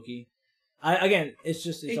little hokey. It's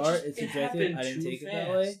art. It's subjective. I didn't take it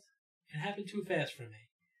that way. It happened too fast for me.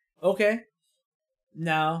 Okay.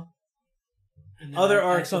 Now, other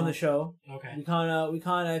arcs on the show. Okay. We kind of,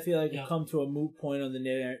 I feel like have come to a moot point on the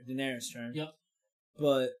Daenerys turn. Yep.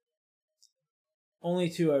 But only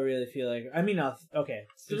 2 I really feel like. I mean, okay.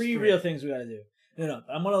 3 real things we gotta do. No.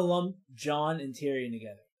 I'm gonna lump Jon and Tyrion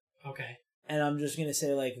together. Okay. And I'm just gonna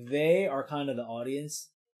say they are kind of the audience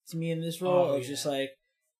to me in this role. Just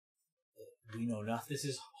we know nothing. This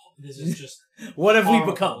is just what have horrible.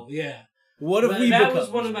 we become? Yeah. What have we That become? was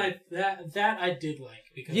one of my that I did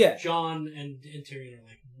like because Jon and Tyrion are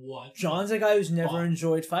like, what? Jon's a guy who's never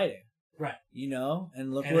enjoyed fighting. Right. You know?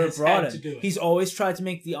 And look where it brought him. To do it. He's always tried to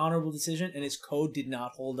make the honorable decision, and his code did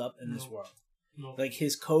not hold up in this world. No. Like,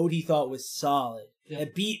 his code he thought was solid. Yep.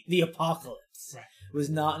 It beat the apocalypse. Right. It was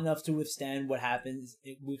not enough to withstand what happens.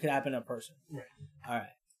 It could happen to a person. Right. Alright.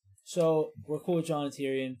 So, we're cool with Jon and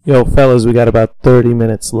Tyrion. Yo, fellas, we got about 30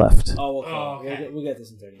 minutes left. Oh, okay. Oh, okay. We'll get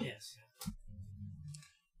this in 30 minutes.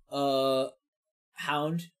 Yes.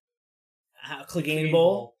 Hound. Clegane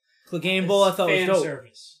Bowl. Clegane Bowl I thought was dope.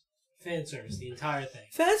 Fan service, the entire thing.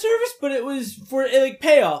 Fan service, but it was for, like,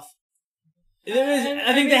 payoff. I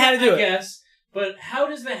think they had to do it. Yes, but how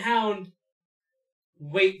does the Hound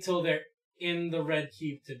wait till they're in the Red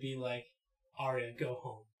Keep to be like, Arya, go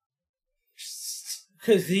home?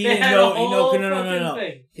 Because he didn't know. No.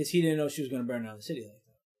 Because he didn't know she was going to burn down the city like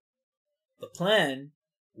that. The plan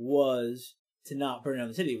was to not burn down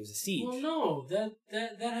the city. It was a siege. Well, no, that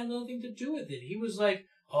had nothing to do with it. He was like,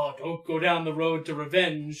 oh, don't go down the road to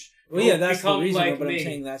revenge. Well, yeah, that's the reason. Like but me. I'm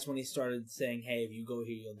saying that's when he started saying, "Hey, if you go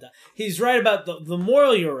here, you'll die." He's right about the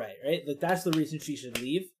moral. You're right? Like that's the reason she should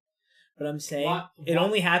leave. But I'm saying it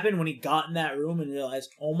only happened when he got in that room and realized,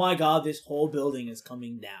 oh my god, this whole building is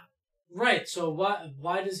coming down. Right. So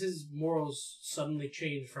why does his morals suddenly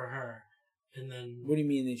change for her? And then what do you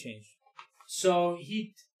mean they changed? So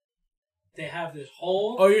they have this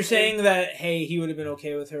whole. Oh, you're saying that he would have been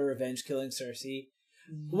okay with her revenge killing Cersei.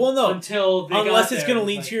 Well, no. Unless it's going to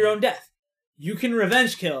lead to your own death. You can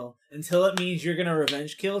revenge kill until it means you're going to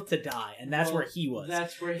revenge kill to die. And that's where he was.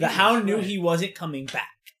 That's where the Hound knew he wasn't coming back.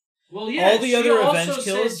 Well, yeah. All the other revenge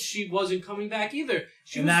kills. Said she wasn't coming back either.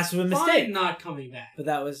 That's a mistake. Not coming back. But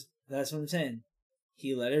that's what I'm saying.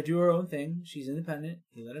 He let her do her own thing. She's independent.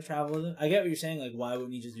 He let her travel with him. I get what you're saying. Like, why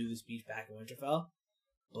wouldn't he just do the speech back in Winterfell?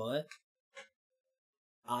 But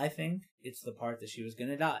I think it's the part that she was going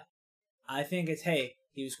to die. I think it's, hey,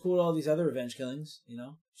 he was cool with all these other revenge killings, you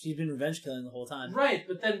know? She's been revenge killing the whole time. Right,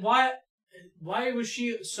 but then why was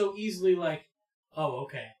she so easily like, oh,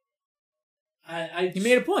 okay. He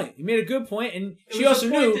made a point. He made a good point, and she also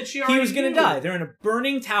knew he was going to die. They're in a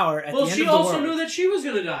burning tower at the end of the world. Well, she also knew that she was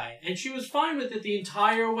going to die, and she was fine with it the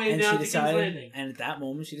entire way down to King's Landing. And at that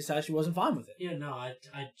moment, she decided she wasn't fine with it. Yeah, no, I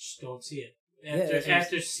just don't see it.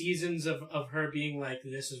 After seasons of her being like,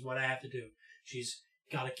 this is what I have to do. She's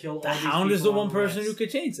got to kill all these people. The Hound is the one person who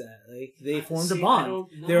could change that. Like, they formed a bond.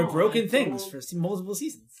 There were broken things for multiple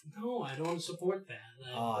seasons. No, I don't support that.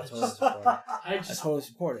 I totally support it. I totally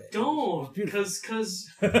support it. Don't, because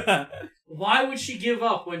why would she give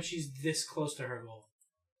up when she's this close to her goal?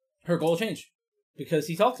 Her goal changed because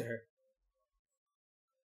he talked to her.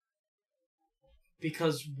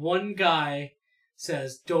 Because one guy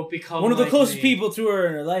says, "Don't become one of the closest me." people to her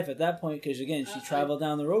in her life at that point." Because again, she traveled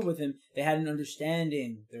down the road with him. They had an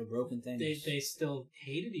understanding. There were broken things. They still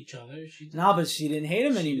hated each other. But she didn't hate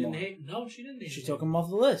him anymore. She didn't hate him. She took him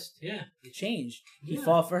off the list. Yeah, it changed. He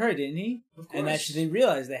fought for her, didn't he? Of course. And they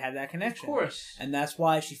realized they had that connection. Of course. And that's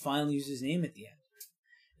why she finally used his name at the end.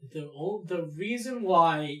 The reason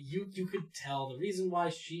why you could tell the reason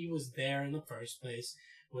why she was there in the first place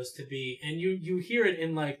was to be, and you hear it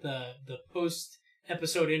in like the post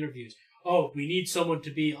episode interviews. Oh, we need someone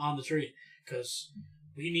to be on the tree because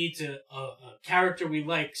we need a character we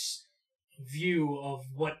like's view of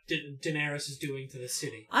what Daenerys is doing to the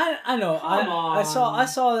city. I know. I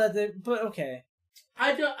saw that. But okay.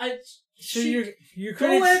 You're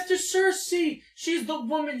go after Cersei. She's the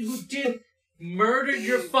woman who murdered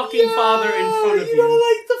your fucking father in front of you. You don't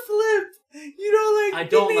like the flip. You don't like. I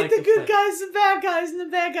don't like the good flip. guys, the bad guys, and the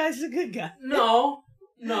bad guys, the good guys. No.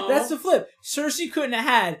 That's the flip. Cersei couldn't have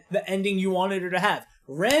had the ending you wanted her to have.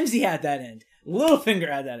 Ramsay had that end.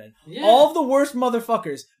 Littlefinger had that end. Yeah. All of the worst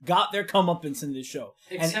motherfuckers got their comeuppance in this show.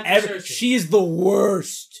 Except and for Cersei. She's the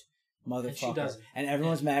worst motherfucker. And she doesn't. And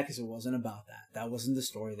everyone's mad because it wasn't about that. That wasn't the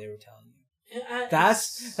story they were telling you.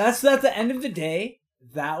 That's at the end of the day,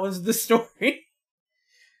 that was the story.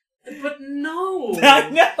 But no. I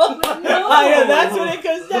know. But no. I know. That's what it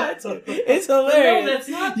comes down to. It's hilarious. No, that's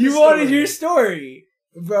not you wanted your story.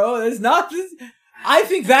 Bro, that's not this. I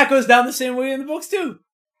think that goes down the same way in the books too.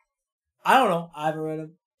 I don't know. I haven't read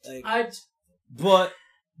them.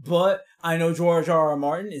 But I know George R.R.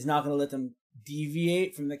 Martin is not going to let them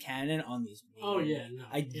deviate from the canon on these. Oh yeah, no.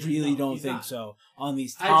 I really don't think so. On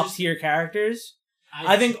these top tier characters,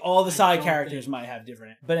 I think all the side characters might have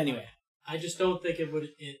different. But anyway, I just don't think it would.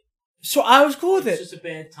 So I was cool with it. It's just a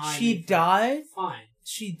bad time. She died. Fine.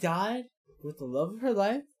 She died with the love of her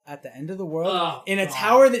life at the end of the world in a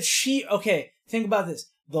tower that she. Okay, think about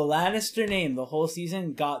this. the Lannister name, the whole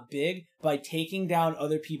season, got big by taking down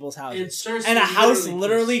other people's houses. And Cersei And a house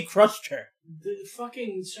literally literally crushed her. The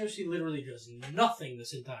fucking Cersei literally does nothing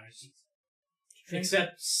this entire season.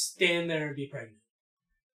 Except stand there and be pregnant.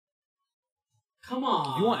 Come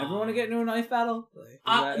on. You want everyone to get into a knife battle?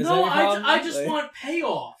 I just want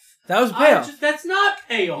payoff. That was payoff. That's not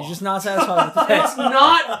payoff. You're just not satisfied with the payoff. It's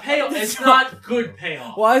not payoff. It's not good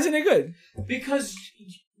payoff. Why isn't it good? Because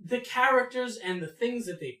the characters and the things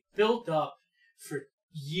that they built up for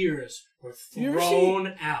years were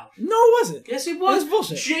thrown out. No, it wasn't. Yes, it was. It was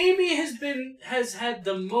bullshit. Jamie has had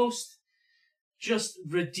the most just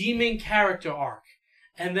redeeming character arc,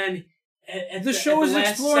 and then the show is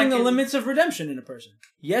exploring the limits of redemption in a person.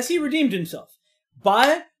 Yes, he redeemed himself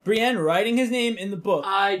by Brienne writing his name in the book,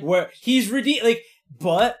 where he's redeemed.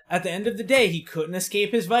 But at the end of the day, he couldn't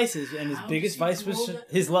escape his vices, and his biggest vice was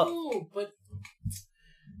his love. No, but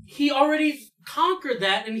he already conquered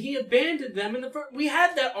that, and he abandoned them in the first. We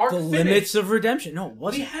had that arc. The limits of redemption. No, it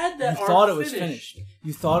wasn't. We had that. You thought it was finished.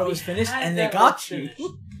 You thought it was finished, and they got you.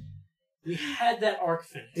 We had that arc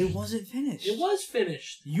finished. It wasn't finished. It was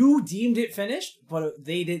finished. You deemed it finished, but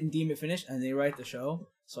they didn't deem it finished, and they write the show.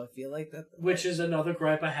 So I feel like that... Which is another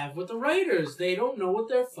gripe I have with the writers. They don't know what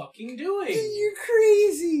they're fucking doing. You're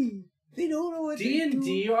crazy. They don't know what they're doing.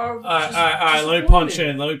 D&D are All right. Let me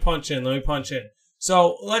punch in.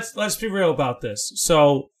 So let's be real about this.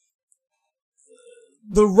 So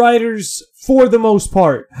the writers, for the most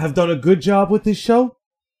part, have done a good job with this show.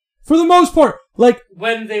 For the most part,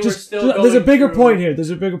 when they were still going there's a bigger point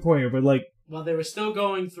here. But well, they were still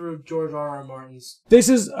going through George R.R. Martin's. This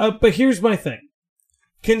is, but here's my thing.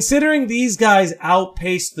 Considering these guys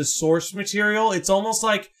outpaced the source material, it's almost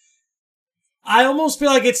like, I almost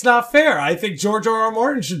feel like it's not fair. I think George R.R.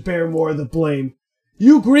 Martin should bear more of the blame.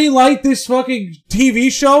 You greenlight this fucking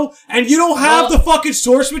TV show, and you don't have the fucking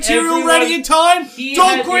source material ready in time?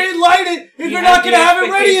 Don't greenlight it if you're not going to have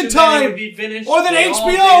it ready in time! Or then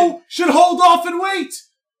HBO should hold off and wait!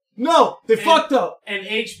 No, they fucked up. And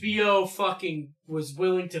HBO fucking was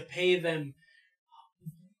willing to pay them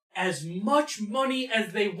as much money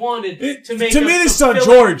as they wanted to make. To me, this is on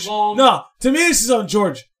George. No, to me, this is on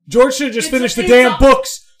George. George should have just finished the damn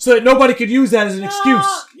books so that nobody could use that as an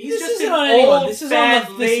excuse. He's just an old, This is fat,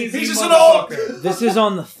 on lazy He's just an motherfucker. This is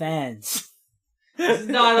on the fans. This is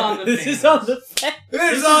not on the This fans. is on the fans.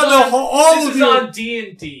 This is on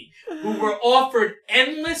D&D, who were offered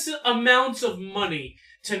endless amounts of money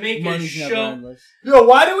to make a show. Yo,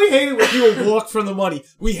 why do we hate it when people walk from the money?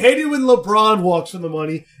 We hate it when LeBron walks from the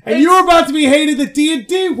money, and you're about to be hated that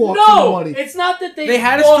D&D walks from the money. No, it's not that they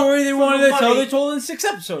had a story they wanted to tell. They told it in 6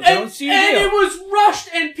 episodes. And it was rushed,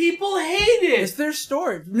 and people hate it. It's their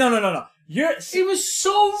story. No. It was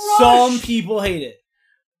so rushed. Some people hate it.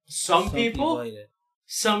 Some people hate it.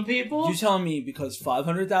 Some people. You telling me because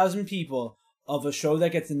 500,000 people of a show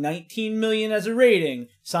that gets 19 million as a rating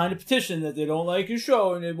signed a petition that they don't like your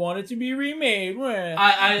show and they want it to be remade?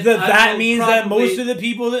 That means that most of the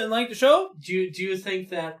people didn't like the show? Do you think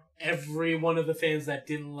that every one of the fans that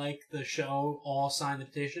didn't like the show all signed the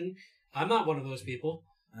petition? I'm not one of those people.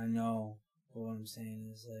 I know, but what I'm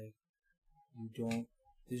saying is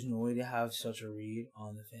there's no way to have such a read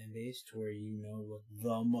on the fan base to where you know what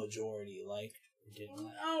the majority liked.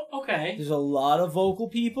 Oh, okay. There's a lot of vocal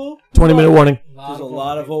people. 20-minute warning. There's a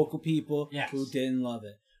lot of vocal people who didn't love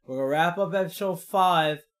it. We're going to wrap up episode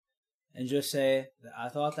 5 and just say that I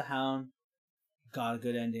thought the Hound got a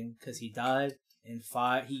good ending because he died in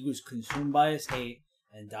fire. He was consumed by his hate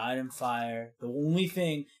and died in fire. The only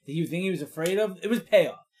thing that he was afraid of, it was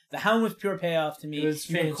payoff. The Hound was pure payoff to me. It was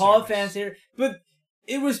you can call it fan service, but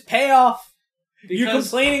it was payoff. Because you're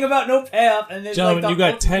complaining about no payoff, and then gentlemen, you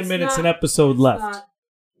got 10 minutes an episode left.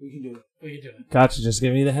 We can do it. We can do it. Gotcha. Just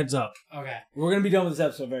give me the heads up. Okay. We're gonna be done with this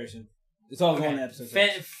episode very soon. It's all going to episode.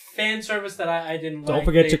 Fan service that I didn't like. Don't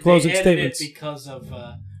forget your closing statements. Because of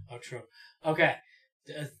true. Okay.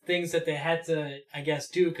 Things that they had to, I guess,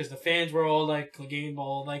 do because the fans were all like Game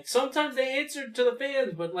Ball. Like sometimes they answered to the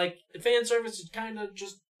fans, but like the fan service is kind of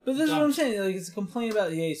just. But this is what I'm saying. Like, it's a complaint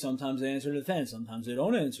about, hey, sometimes they answer to the fans, sometimes they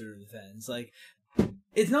don't answer to the fans. Like,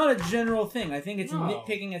 it's not a general thing. I think it's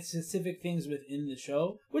nitpicking at specific things within the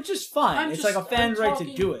show, which is fine. It's like a fan right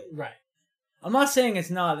to do it. Right. I'm not saying it's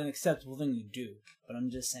not an acceptable thing to do, but I'm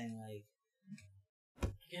just saying,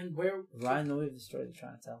 like, again, where riding the wave of the story they're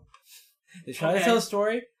trying to tell. They try to tell a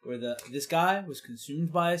story where this guy was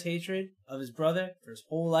consumed by his hatred of his brother for his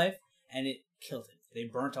whole life, and it killed him. They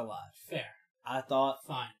burnt alive. Fair. I thought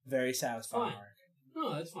fine, very satisfying arc.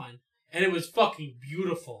 No, that's fine. And it was fucking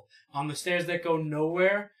beautiful on the stairs that go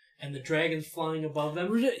nowhere, and the dragons flying above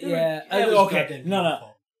them. Okay.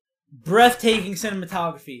 No. breathtaking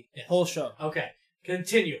cinematography. Yes. Whole show. Okay,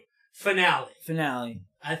 continue. Finale.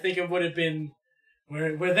 I think it would have been.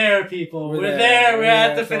 We're there, people. We're there. We're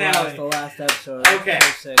at the finale. The last episode. Okay.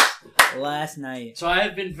 Episode 6, last night. So I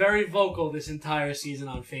have been very vocal this entire season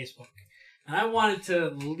on Facebook. And I wanted to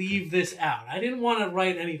leave this out. I didn't want to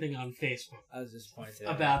write anything on Facebook. I was disappointed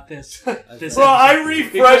About this. Well, I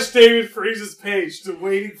refreshed David Freese's page to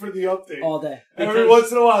waiting for the update. All day. Every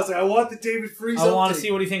once in a while, I was like, I want the David Freese update. I want to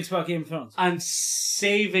see what he thinks about Game of Thrones. I'm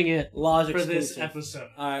saving it Lodge for exclusive. this episode.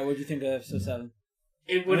 Alright, what do you think of episode 7?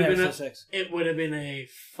 It would have been episode 6. It would have been a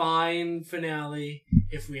fine finale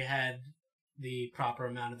if we had the proper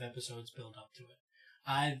amount of episodes built up to it.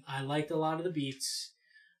 I liked a lot of the beats.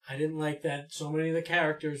 I didn't like that so many of the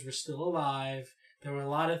characters were still alive. There were a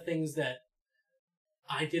lot of things that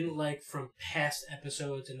I didn't like from past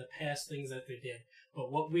episodes and the past things that they did.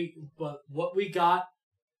 But what we got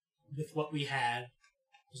with what we had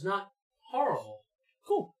was not horrible.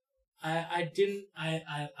 Cool. I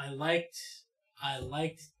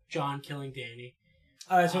liked John killing Danny.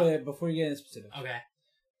 Alright, so before you get into specifics. Okay.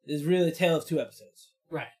 It's really a tale of 2 episodes.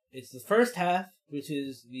 Right. It's the first half, which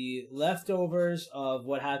is the leftovers of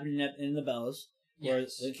what happened in the Bells, where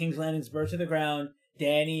the King's Landing's burnt to the ground.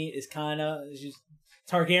 Danny is kind of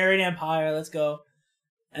Targaryen Empire. Let's go.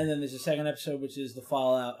 And then there's a second episode, which is the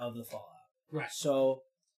fallout of the fallout. Right. So,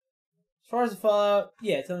 as far as the fallout,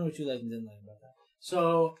 yeah, tell me what you liked and didn't like about that.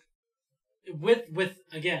 So, with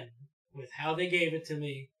how they gave it to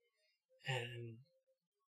me, and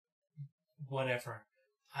whatever,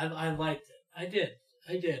 I liked it. I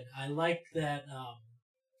did. I liked that.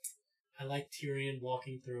 I liked Tyrion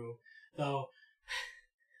walking through, though.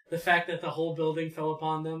 The fact that the whole building fell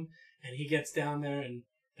upon them, and he gets down there, and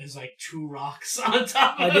there's like 2 rocks on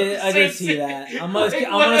top of him. I did see that. I'm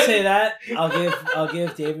gonna say that. I'll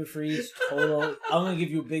give David Freese total. I'm gonna give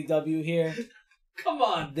you a big W here. Come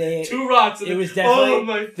on, 2 It rocks. was definitely.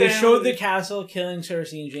 My they showed the castle killing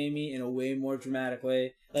Cersei and Jaime in a way more dramatic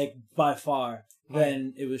way, like by far,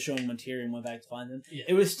 than it was shown when Tyrion went back to find them. Yeah.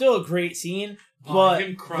 It was still a great scene, but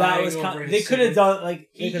him that was they could have done that.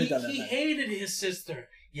 He better. hated his sister,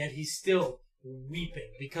 yet he's still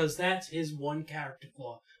weeping because that's his one character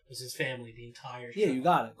flaw was his family the entire show. Yeah, you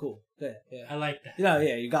got it. Cool. Good. Yeah. I like that. No,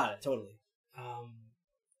 yeah, you got it totally.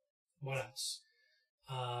 What else?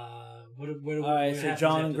 All right, so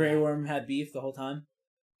John and Grey Worm had beef the whole time.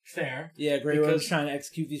 Fair. Yeah, Grey Worm's trying to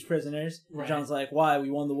execute these prisoners. Right. John's like, "Why? We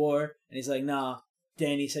won the war," and he's like, "Nah."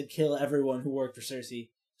 Danny said, "Kill everyone who worked for Cersei."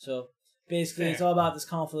 So basically, It's all about this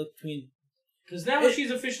conflict between. Because now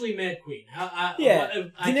she's officially Mad Queen.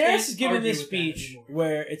 Daenerys is giving this speech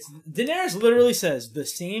where Daenerys literally says the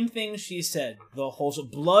same thing she said. The whole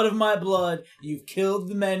blood of my blood. You've killed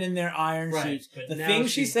the men in their iron suits. The thing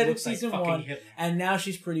she said in season 1, Hitler. and now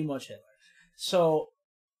she's pretty much Hitler. So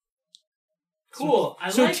cool.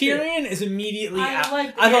 So Tyrion is immediately out.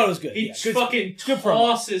 I thought it was good. He fucking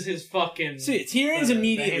tosses his fucking. So Tyrion's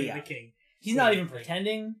immediately out. King. He's not even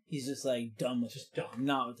pretending. He's just like done with it.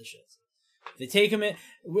 Not with the shits. They take him in.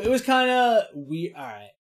 It was kind of weird. All right.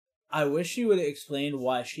 I wish you would have explained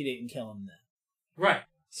why she didn't kill him then. Right.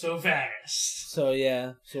 So Varys. So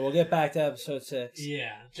yeah. So we'll get back to episode 6.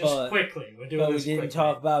 Yeah. Just quickly. We're doing this we didn't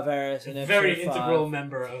talk about Varys in episode 5. Very integral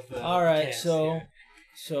member of the All right. cast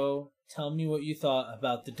So tell me what you thought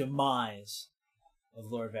about the demise of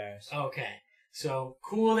Lord Varys. Okay. So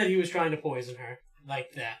cool that he was trying to poison her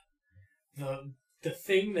like that. The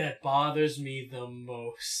thing that bothers me the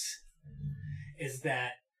most is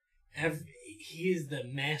that he is the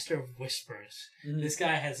master of whispers. Mm-hmm. This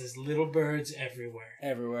guy has his little birds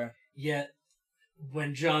everywhere. Yet,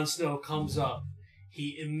 when Jon Snow comes up,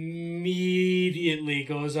 he immediately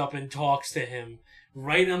goes up and talks to him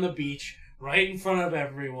right on the beach, right in front of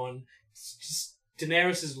everyone.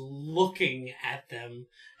 Daenerys is looking at them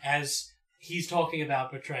as he's talking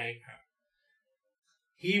about betraying her.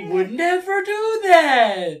 He would never do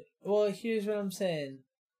that! Well, here's what I'm saying.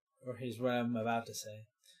 Or here's what I'm about to say.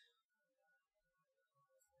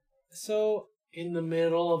 So, in the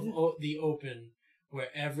middle of the open, where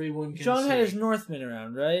everyone can Jon see. had his Northmen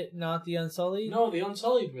around, right? Not the Unsullied? No, the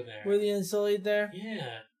Unsullied were there. Were the Unsullied there?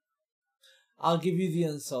 Yeah. I'll give you the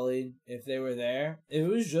Unsullied if they were there. If it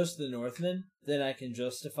was just the Northmen, then I can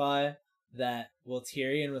justify that, well,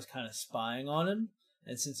 Tyrion was kind of spying on him.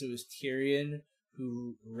 And since it was Tyrion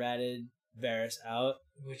who ratted Varys out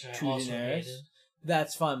which I to also Daenerys, hated.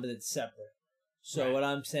 That's fine, but it's separate. So What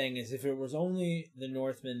I'm saying is if it was only the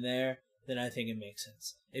Northmen there, then I think it makes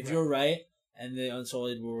sense. If you're right, and the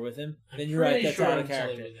Unsullied were with him, then you're right, that's out of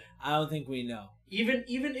character. I don't think we know. Even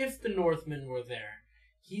if the Northmen were there,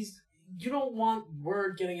 you don't want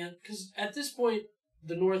word getting out, because at this point,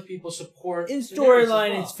 the North people support. In Daenerys storyline,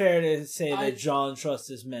 as well. it's fair to say that Jon trusts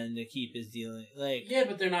his men to keep his dealing. Yeah,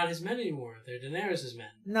 but they're not his men anymore. They're Daenerys' men.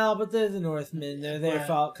 No, but they're the Northmen. They're there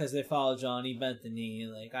because they follow Jon. He bent the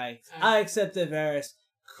knee. I accept that Varys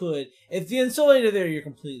could. If the Unsullied are there, you're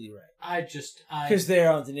completely right. Because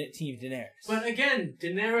they're on Team Daenerys. But again,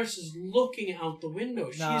 Daenerys is looking out the window.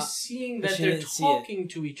 She's seeing that they're talking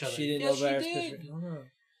to each other. She didn't know Varys betrayed her. No.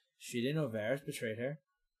 She didn't know Varys betrayed her.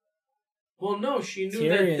 Well, no, she knew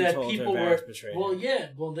that people were. Well, yeah.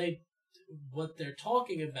 Well, what they're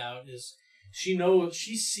talking about is she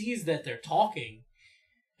sees that they're talking,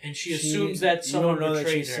 and she assumes that someone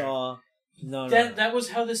betrayed her. No, that was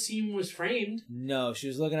how the scene was framed. No, she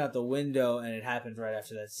was looking out the window, and it happened right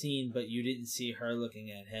after that scene. But you didn't see her looking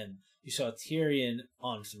at him. You saw Tyrion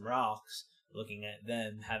on some rocks, looking at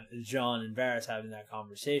them, Jon and Varys having that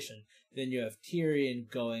conversation. Then you have Tyrion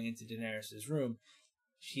going into Daenerys' room.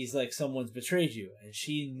 She's like, someone's betrayed you, and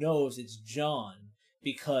she knows it's Jon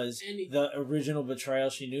because the original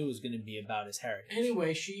betrayal she knew was going to be about his heritage.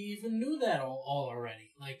 Anyway, she even knew that all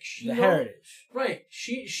already. Heritage, right?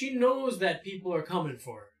 She knows that people are coming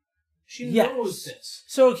for her. She knows this.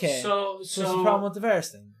 So okay. So what's the problem with the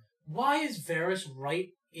Varys thing? Why is Varys right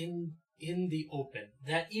in the open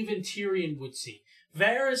that even Tyrion would see?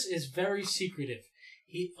 Varys is very secretive.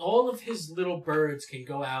 All of his little birds can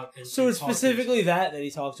go out and so it's specifically that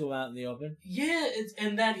he talks to him out in the open. Yeah,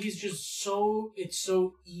 and that he's just it's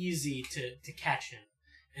so easy to catch him,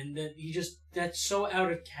 and that that's so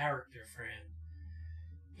out of character for him.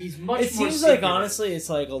 He's much. It more seems secretive. like honestly, it's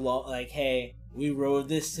like a lot. Like, hey, we rode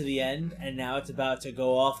this to the end, and now it's about to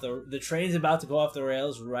go off the train's about to go off the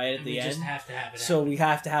rails right at the end. We just have to have it. So we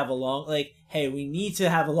have to have a long hey, we need to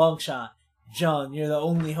have a long shot. Jon, you're the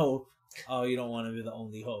only hope. Oh, you don't want to be the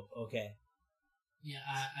only hope. Okay. Yeah,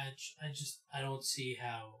 I don't see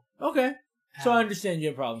how. Okay. So I understand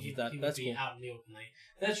your problems with that. That's cool. Out in the open.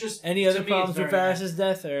 That's just. Any other problems with Varys'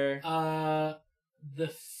 death, or?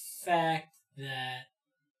 The fact that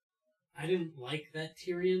I didn't like that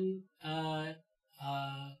Tyrion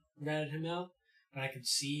ratted him out, but I could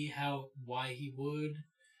see why he would,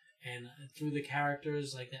 and through the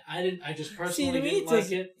characters like that, I just personally didn't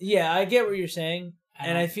like it. Yeah, I get what you're saying.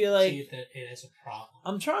 And I feel like that it is a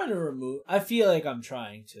problem. I feel like I'm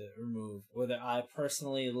trying to remove whether I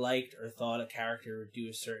personally liked or thought a character would do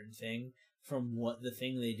a certain thing from what the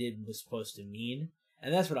thing they did was supposed to mean.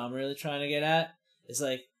 And that's what I'm really trying to get at. It's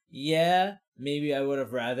like, yeah, maybe I would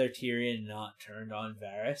have rather Tyrion not turned on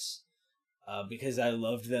Varys. Because I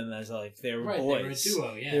loved them as they were boys. They were a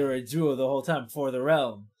duo, yeah. They were a duo the whole time for the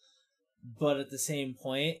realm. But at the same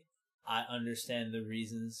point, I understand the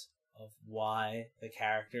reasons of why the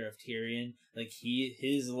character of Tyrion,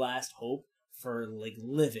 his last hope for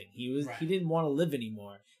living. He didn't want to live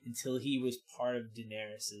anymore until he was part of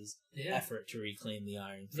Daenerys' effort to reclaim the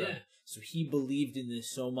Iron Throne. Yeah. So he believed in this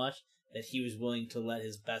so much that he was willing to let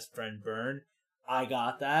his best friend burn. I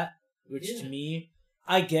got that, which to me,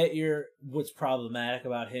 I get what's problematic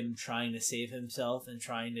about him trying to save himself and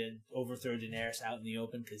trying to overthrow Daenerys out in the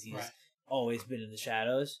open because he's always been in the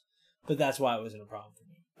shadows. But that's why it wasn't a problem for me.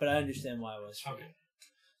 But I understand why it was for you.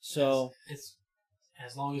 So it's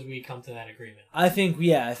as long as we come to that agreement. I think we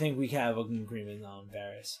have an agreement on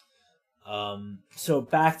Varys. So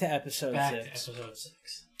back to episode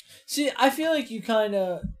 6. See, I feel like you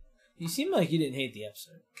seem like you didn't hate the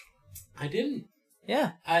episode. I didn't.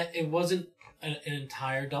 Yeah. It wasn't an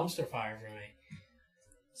entire dumpster fire for me.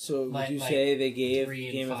 So would you say they gave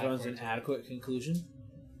Game of Thrones an adequate conclusion?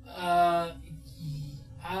 I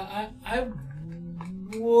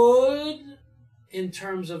would, in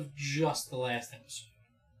terms of just the last episode.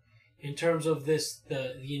 In terms of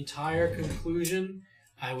the entire conclusion,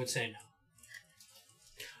 I would say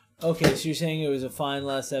no. Okay, so you're saying it was a fine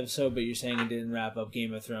last episode, but you're saying it didn't wrap up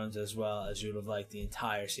Game of Thrones as well as you would have liked the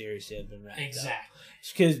entire series to have been wrapped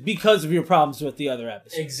up. Because of your problems with the other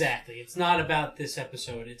episodes. Exactly. It's not about this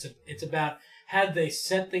episode. It's about, had they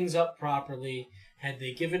set things up properly, had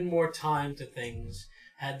they given more time to things,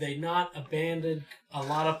 had they not abandoned a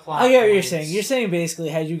lot of plot I get what points. you're saying. You're saying basically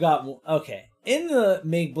had you got... Okay. In the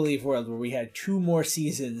make-believe world where we had 2 more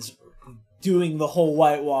seasons doing the whole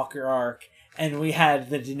White Walker arc, and we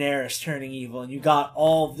had the Daenerys turning evil, and you got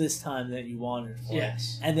all of this time that you wanted for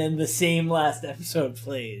it, and then the same last episode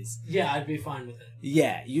plays. Yeah, I'd be fine with it.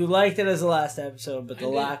 Yeah, you liked it as the last episode, but the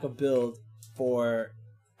lack of build for...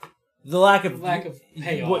 The lack of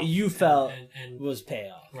payoff. What you felt was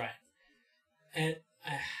payoff. Right. And...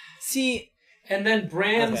 See, And then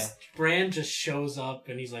Bran just shows up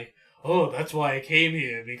and he's like, "Oh, that's why I came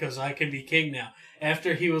here, because I can be king now."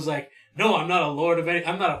 After he was like, "No, I'm not a lord of any.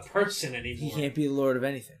 I'm not a person anymore." He can't be a lord of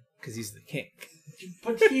anything because he's the king.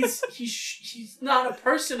 But he's not a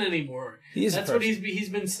person anymore. That's what he's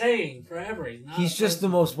been saying forever. He's just the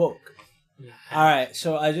most woke. All right,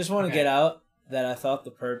 so I just want to get out that I thought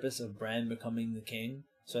the purpose of Bran becoming the king.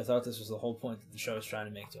 So I thought this was the whole point that the show was trying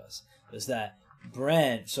to make to us. Was that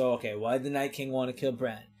Bran? So okay, why did the Night King want to kill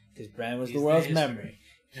Bran? Because Bran was the world's memory.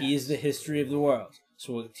 Yes. He is the history of the world.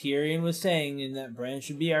 So what Tyrion was saying in that Bran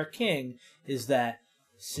should be our king is that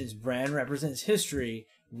since Bran represents history,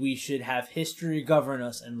 we should have history govern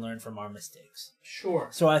us and learn from our mistakes. Sure.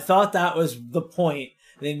 So I thought that was the point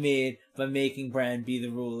they made by making Bran be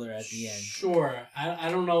the ruler at the end. Sure. I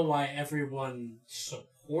don't know why everyone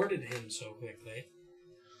supported him so quickly.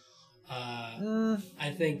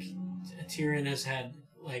 I think Tyrion has had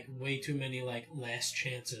like way too many like last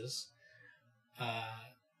chances.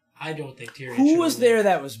 I don't think Tyrion. Who was there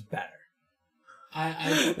that was better?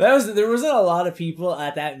 There wasn't a lot of people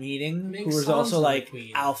at that meeting who was also like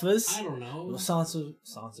alphas. I don't know. Well, Sansa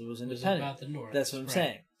was independent. About the North. That's what I'm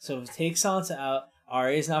saying. So take Sansa out.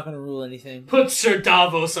 Arya's not going to rule anything. Put Sir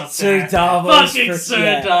Davos up there. Sir Davos. Fucking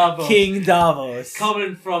Sir Davos. King Davos.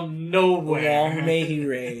 Coming from nowhere. Long may he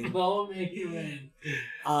reign. Long may he reign.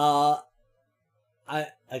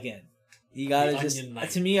 You gotta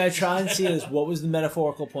to me, I try and see it as what was the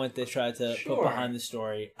metaphorical point they tried to put behind the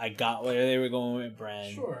story. I got where they were going with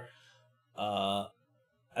Bran. Sure.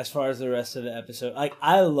 As far as the rest of the episode, like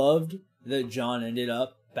I loved that Jon ended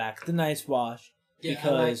up back at the Night's Watch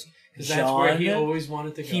because Jon, that's where he always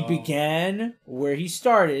wanted to go. He began where he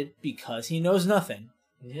started because he knows nothing.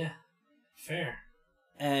 Yeah, fair.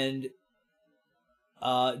 And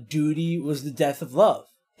duty was the death of love.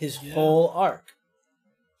 His whole arc.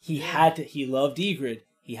 He loved Ygritte.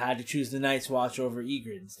 He had to choose the Night's Watch over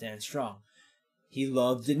Ygritte and stand strong. He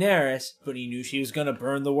loved Daenerys, but he knew she was going to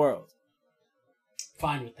burn the world.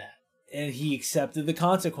 Fine with that. And he accepted the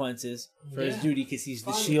consequences for his duty because he's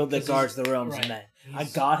the shield that guards the realms and men. I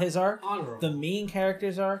got his arc. Honorable. The main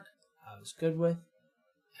character's arc, I was good with.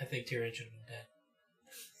 I think Tyrion should have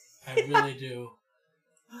been dead. I really do.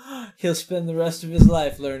 He'll spend the rest of his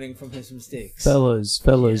life learning from his mistakes. Fellas,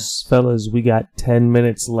 we got 10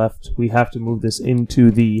 minutes left. We have to move this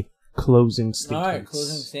into the closing statements. Alright,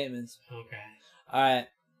 closing statements. Okay. Alright.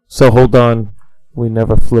 So hold on. We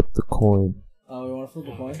never flipped the coin. Oh, we want to flip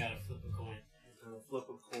a coin? We gotta flip a coin. Flip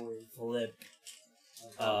a coin. Flip.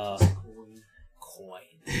 Coin.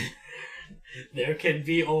 There can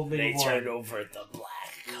be only they one. They turned over the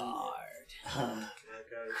black card.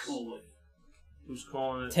 Cool. Who's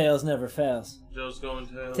calling it? Tails never fails. Joe's going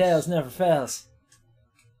tails. Tails never fails.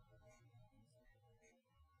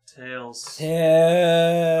 Tails.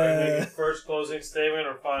 Tails. Are you making first closing statement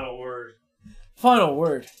or final word? Final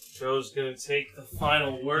word. Joe's gonna take the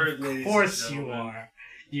final word, ladies and gentlemen. Of course you are.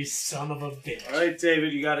 You son of a bitch. Alright,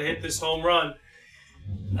 David, you gotta hit this home run.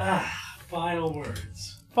 Final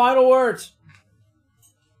words. Final words.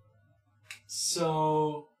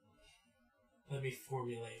 So, let me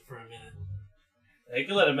formulate for a minute. You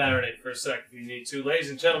can let it marinate for a sec if you need to. Ladies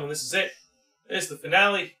and gentlemen, this is it. This is the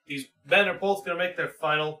finale. These men are both going to make their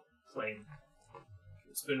final claim.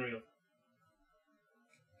 It's been real.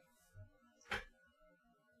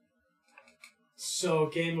 So,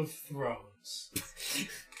 Game of Thrones.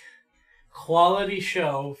 Quality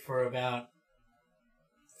show for about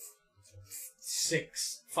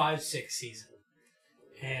 5, 6 seasons.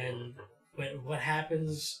 And what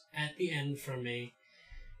happens at the end for me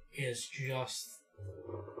is just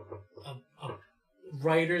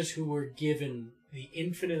writers who were given the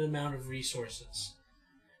infinite amount of resources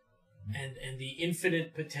and the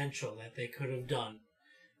infinite potential that they could have done,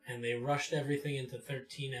 and they rushed everything into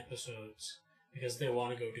 13 episodes because they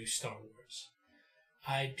want to go do Star Wars.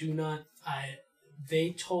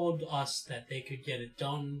 They told us that they could get it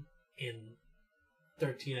done in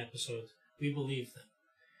 13 episodes. We believed them.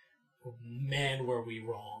 Man, were we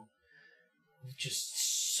wrong.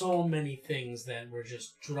 Just so many things that were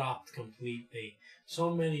just dropped completely.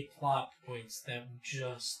 So many plot points that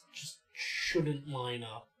just shouldn't line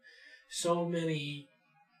up. So many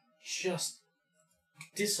just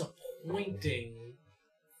disappointing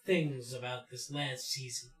things about this last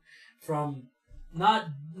season. From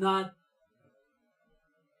not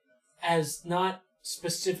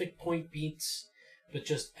specific point beats, but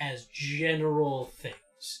just as general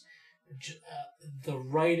things. The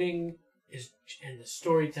writing and the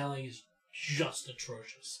storytelling is just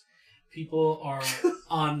atrocious. People are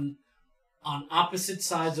on opposite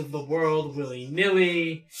sides of the world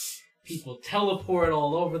willy-nilly. people teleport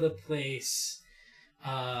all over the place.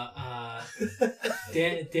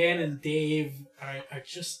 Dan and Dave are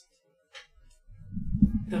just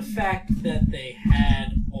the fact that they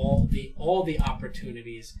had all the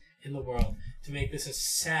opportunities in the world to make this a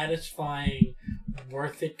satisfying,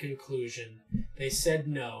 worth it conclusion. They said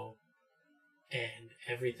no, and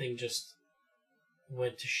everything just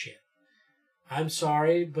went to shit. I'm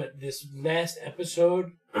sorry, but this last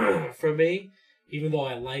episode for me, even though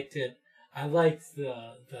I liked it, I liked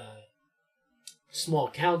the small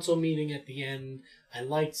council meeting at the end. I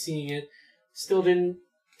liked seeing it. Still didn't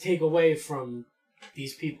take away from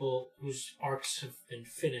these people whose arcs have been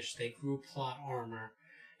finished. They grew plot armor,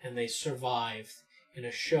 and they survived in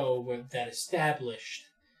a show that established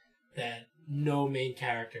that no main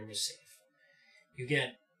character was safe. You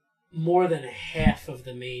get more than half of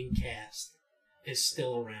the main cast is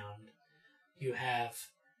still around. You have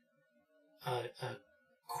a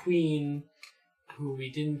queen who we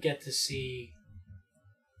didn't get to see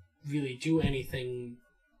really do anything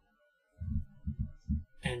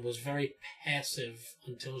and was very passive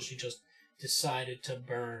until she just decided to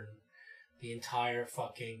burn the entire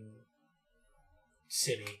fucking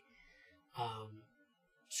city.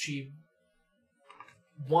 She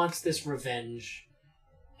wants this revenge,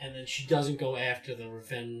 and then she doesn't go after the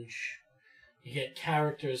revenge. You get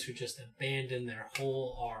characters who just abandon their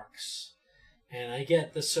whole arcs. And I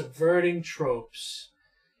get the subverting tropes,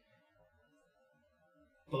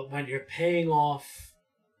 but when you're paying off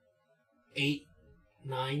 8-9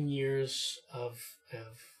 years of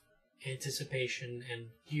anticipation and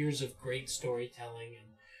years of great storytelling,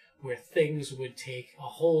 and where things would take a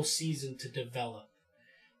whole season to develop,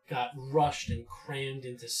 got rushed and crammed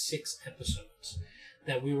into 6 episodes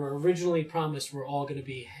that we were originally promised were all going to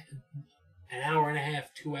be an hour and a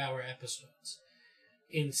half, 2-hour episodes.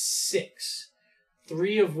 In 6,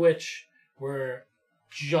 3 of which were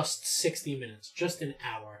just 60 minutes, just an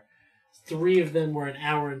hour. 3 of them were an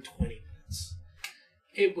hour and 20 minutes.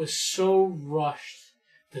 It was so rushed.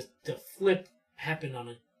 The flip happened on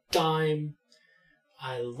a dime.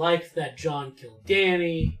 I liked that John killed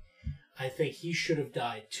Dany. I think he should have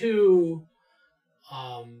died too.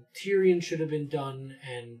 Tyrion should have been done,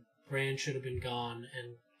 and Bran should have been gone,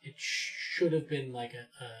 and it should have been like a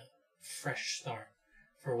fresh start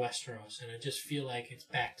for Westeros, and I just feel like it's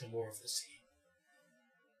back to more of the same.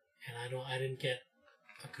 And I didn't get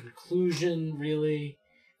a conclusion really.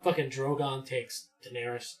 Fucking Drogon takes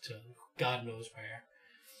Daenerys to God knows where,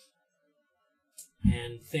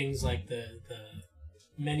 and things like the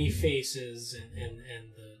many faces and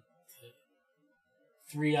the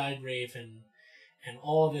three-eyed raven and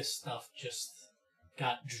all this stuff just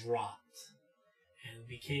got dropped and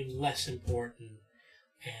became less important,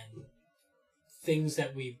 and things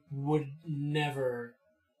that we would never,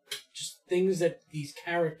 just things that these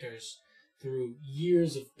characters through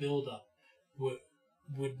years of build-up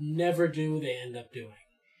would never do, they end up doing.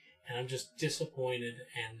 And I'm just disappointed,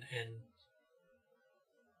 and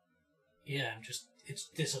yeah, it's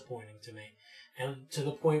disappointing to me. And to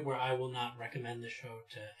the point where I will not recommend the show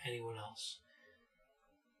to anyone else.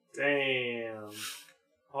 Damn.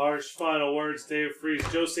 Harsh final words, Dave Freese.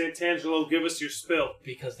 Joe Santangelo, give us your spill.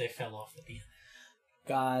 Because they fell off at the end.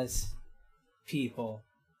 Guys, people,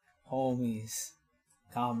 homies,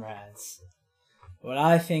 comrades, what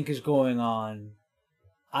I think is going on,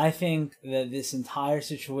 I think that this entire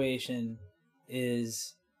situation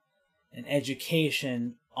is an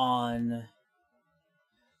education on...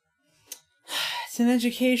 It's an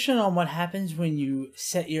education on what happens when you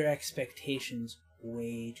set your expectations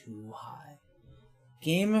way too high.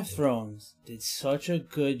 Game of Thrones did such a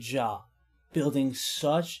good job building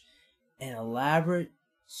such an elaborate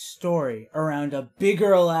story around a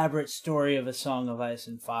bigger elaborate story of A Song of Ice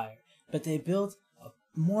and Fire. But they built a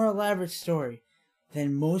more elaborate story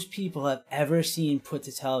than most people have ever seen put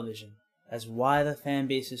to television. That's why the fan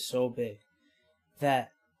base is so big.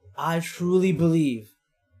 That I truly believe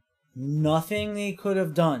nothing they could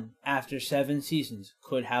have done after 7 seasons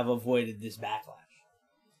could have avoided this backlash.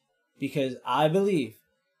 Because I believe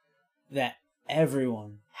that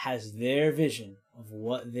everyone has their vision of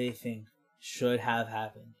what they think should have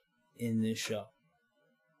happened in this show.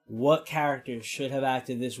 What characters should have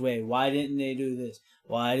acted this way? Why didn't they do this?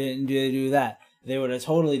 Why didn't they do that? They would have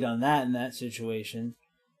totally done that in that situation.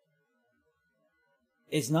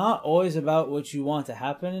 It's not always about what you want to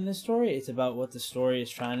happen in the story. It's about what the story is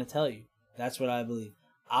trying to tell you. That's what I believe.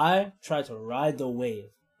 I try to ride the wave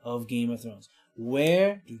of Game of Thrones.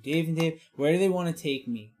 Where do where do they want to take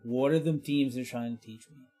me? What are the themes they're trying to teach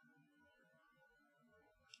me?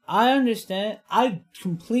 I understand. I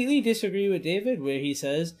completely disagree with David where he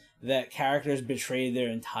says that characters betrayed their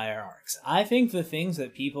entire arcs. I think the things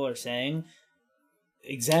that people are saying,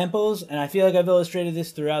 examples, and I feel like I've illustrated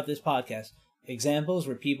this throughout this podcast, examples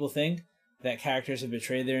where people think that characters have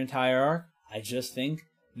betrayed their entire arc, I just think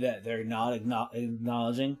that they're not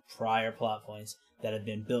acknowledging prior plot points that have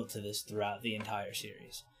been built to this throughout the entire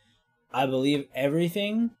series. I believe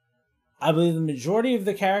the majority of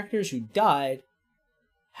the characters who died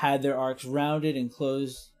had their arcs rounded and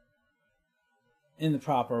closed in the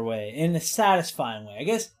proper way, in a satisfying way. I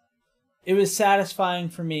guess it was satisfying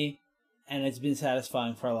for me, and it's been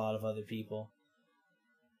satisfying for a lot of other people.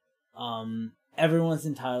 Everyone's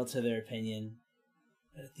entitled to their opinion.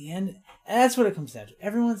 But at the end, and that's what it comes down to.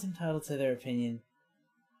 Everyone's entitled to their opinion.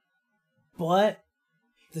 But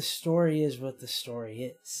the story is what the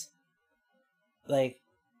story is. Like,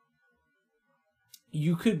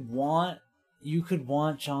 you could want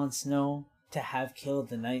Jon Snow to have killed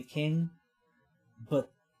the Night King,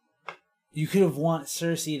 but you could have want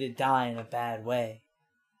Cersei to die in a bad way.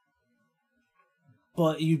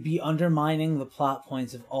 But you'd be undermining the plot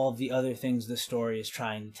points of all the other things the story is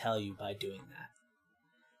trying to tell you by doing that.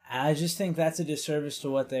 And I just think that's a disservice to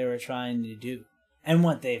what they were trying to do and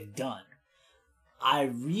what they've done. I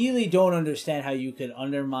really don't understand how you could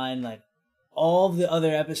undermine like all the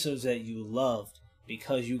other episodes that you loved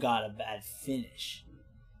because you got a bad finish.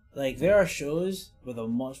 Like, there are shows with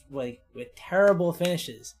with terrible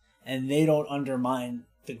finishes, and they don't undermine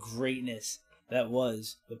the greatness that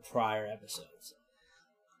was the prior episodes.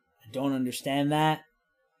 I don't understand that.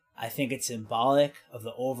 I think it's symbolic of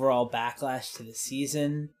the overall backlash to the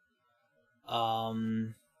season.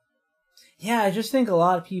 Yeah, I just think a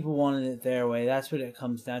lot of people wanted it their way. That's what it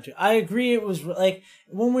comes down to. I agree it was, like,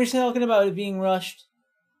 when we're talking about it being rushed,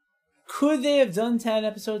 could they have done 10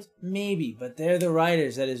 episodes? Maybe, but they're the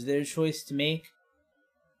writers. That is their choice to make.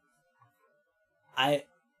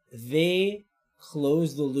 They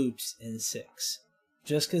closed the loops in 6.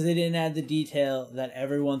 Just because they didn't add the detail that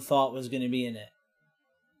everyone thought was going to be in it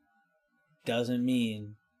doesn't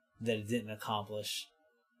mean that it didn't accomplish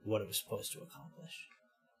what it was supposed to accomplish.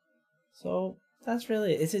 So, that's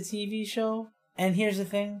really it. It's a TV show. And here's the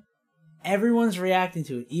thing. Everyone's reacting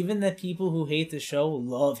to it. Even the people who hate the show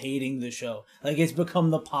love hating the show. Like, it's become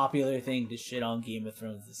the popular thing to shit on Game of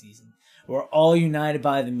Thrones this season. We're all united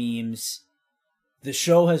by the memes. The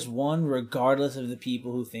show has won regardless of the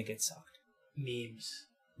people who think it sucked. Memes.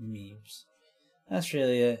 That's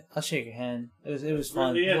really it. I'll shake your hand. It was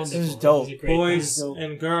fun. Really it was dope. Boys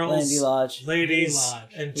and girls, Landy Lodge. ladies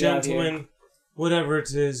and gentlemen, whatever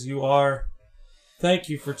it is you are, thank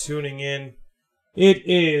you for tuning in. It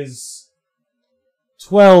is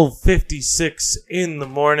 12:56 in the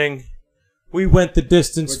morning. We went the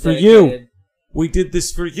distance for you. We did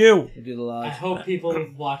this for you. We did a lot. I hope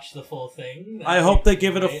people watch the full thing. I hope they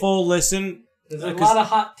give it a full listen. There's a lot of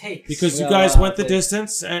hot takes. Because you guys went the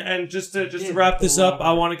distance. And just to wrap this up,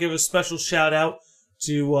 I want to give a special shout out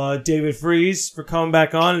to David Freese for coming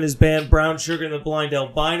back on and his band Brown Sugar and the Blind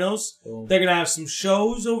Albinos. Boom. They're going to have some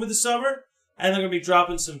shows over the summer, and they're going to be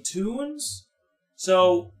dropping some tunes.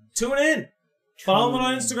 So, tune in. Follow them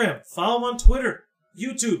on Instagram. Follow them on Twitter.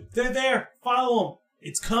 YouTube. They're there. Follow them.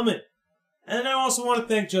 It's coming. And I also want to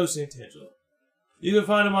thank Joe Santangelo. You can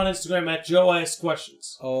find him on Instagram at Joe Asks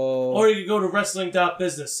Questions. Oh. Or you can go to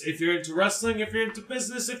wrestling.business. If you're into wrestling, if you're into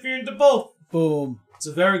business, if you're into both. Boom. It's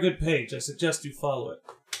a very good page. I suggest you follow it.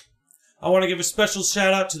 I want to give a special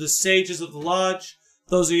shout out to the Sages of the Lodge.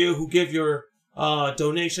 Those of you who give your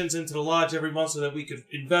donations into the Lodge every month so that we could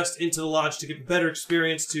invest into the Lodge to give a better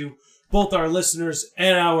experience to both our listeners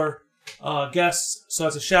and our guests. So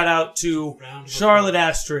it's a shout out to Charlotte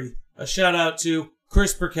Astry. A shout out to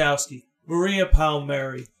Chris Burkowski, Maria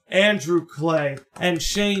Palmieri, Andrew Clay, and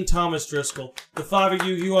Shane Thomas Driscoll. The 5 of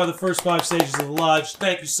you, you are the first 5 Sages of the Lodge.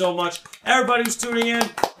 Thank you so much. Everybody who's tuning in,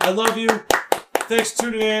 I love you. Thanks for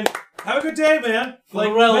tuning in. Have a good day, man. For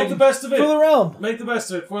the realm. Make the best of it. For the realm. Make the best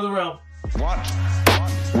of it. For the realm. What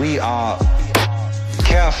we are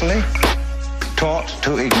carefully taught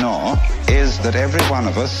to ignore is that every one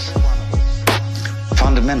of us,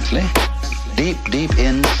 fundamentally, deep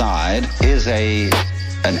inside, is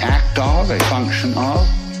an act of, a function of,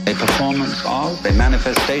 a performance of, a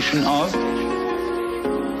manifestation of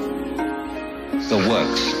the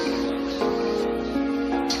works.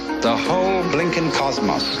 The whole blinking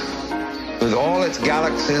cosmos, with all its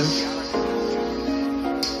galaxies,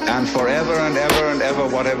 and forever and ever and ever,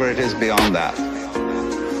 whatever it is beyond that.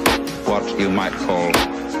 What you might call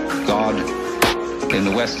God in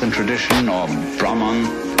the Western tradition, or Brahman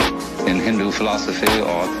in Hindu philosophy,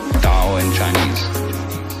 or Tao in Chinese.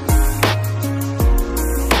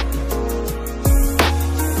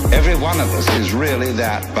 one of us is really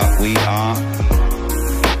that, but we are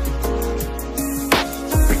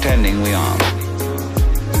pretending we aren't.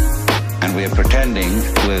 And we are pretending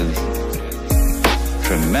with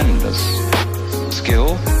tremendous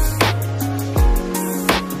skill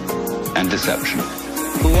and deception.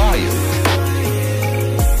 Who are you?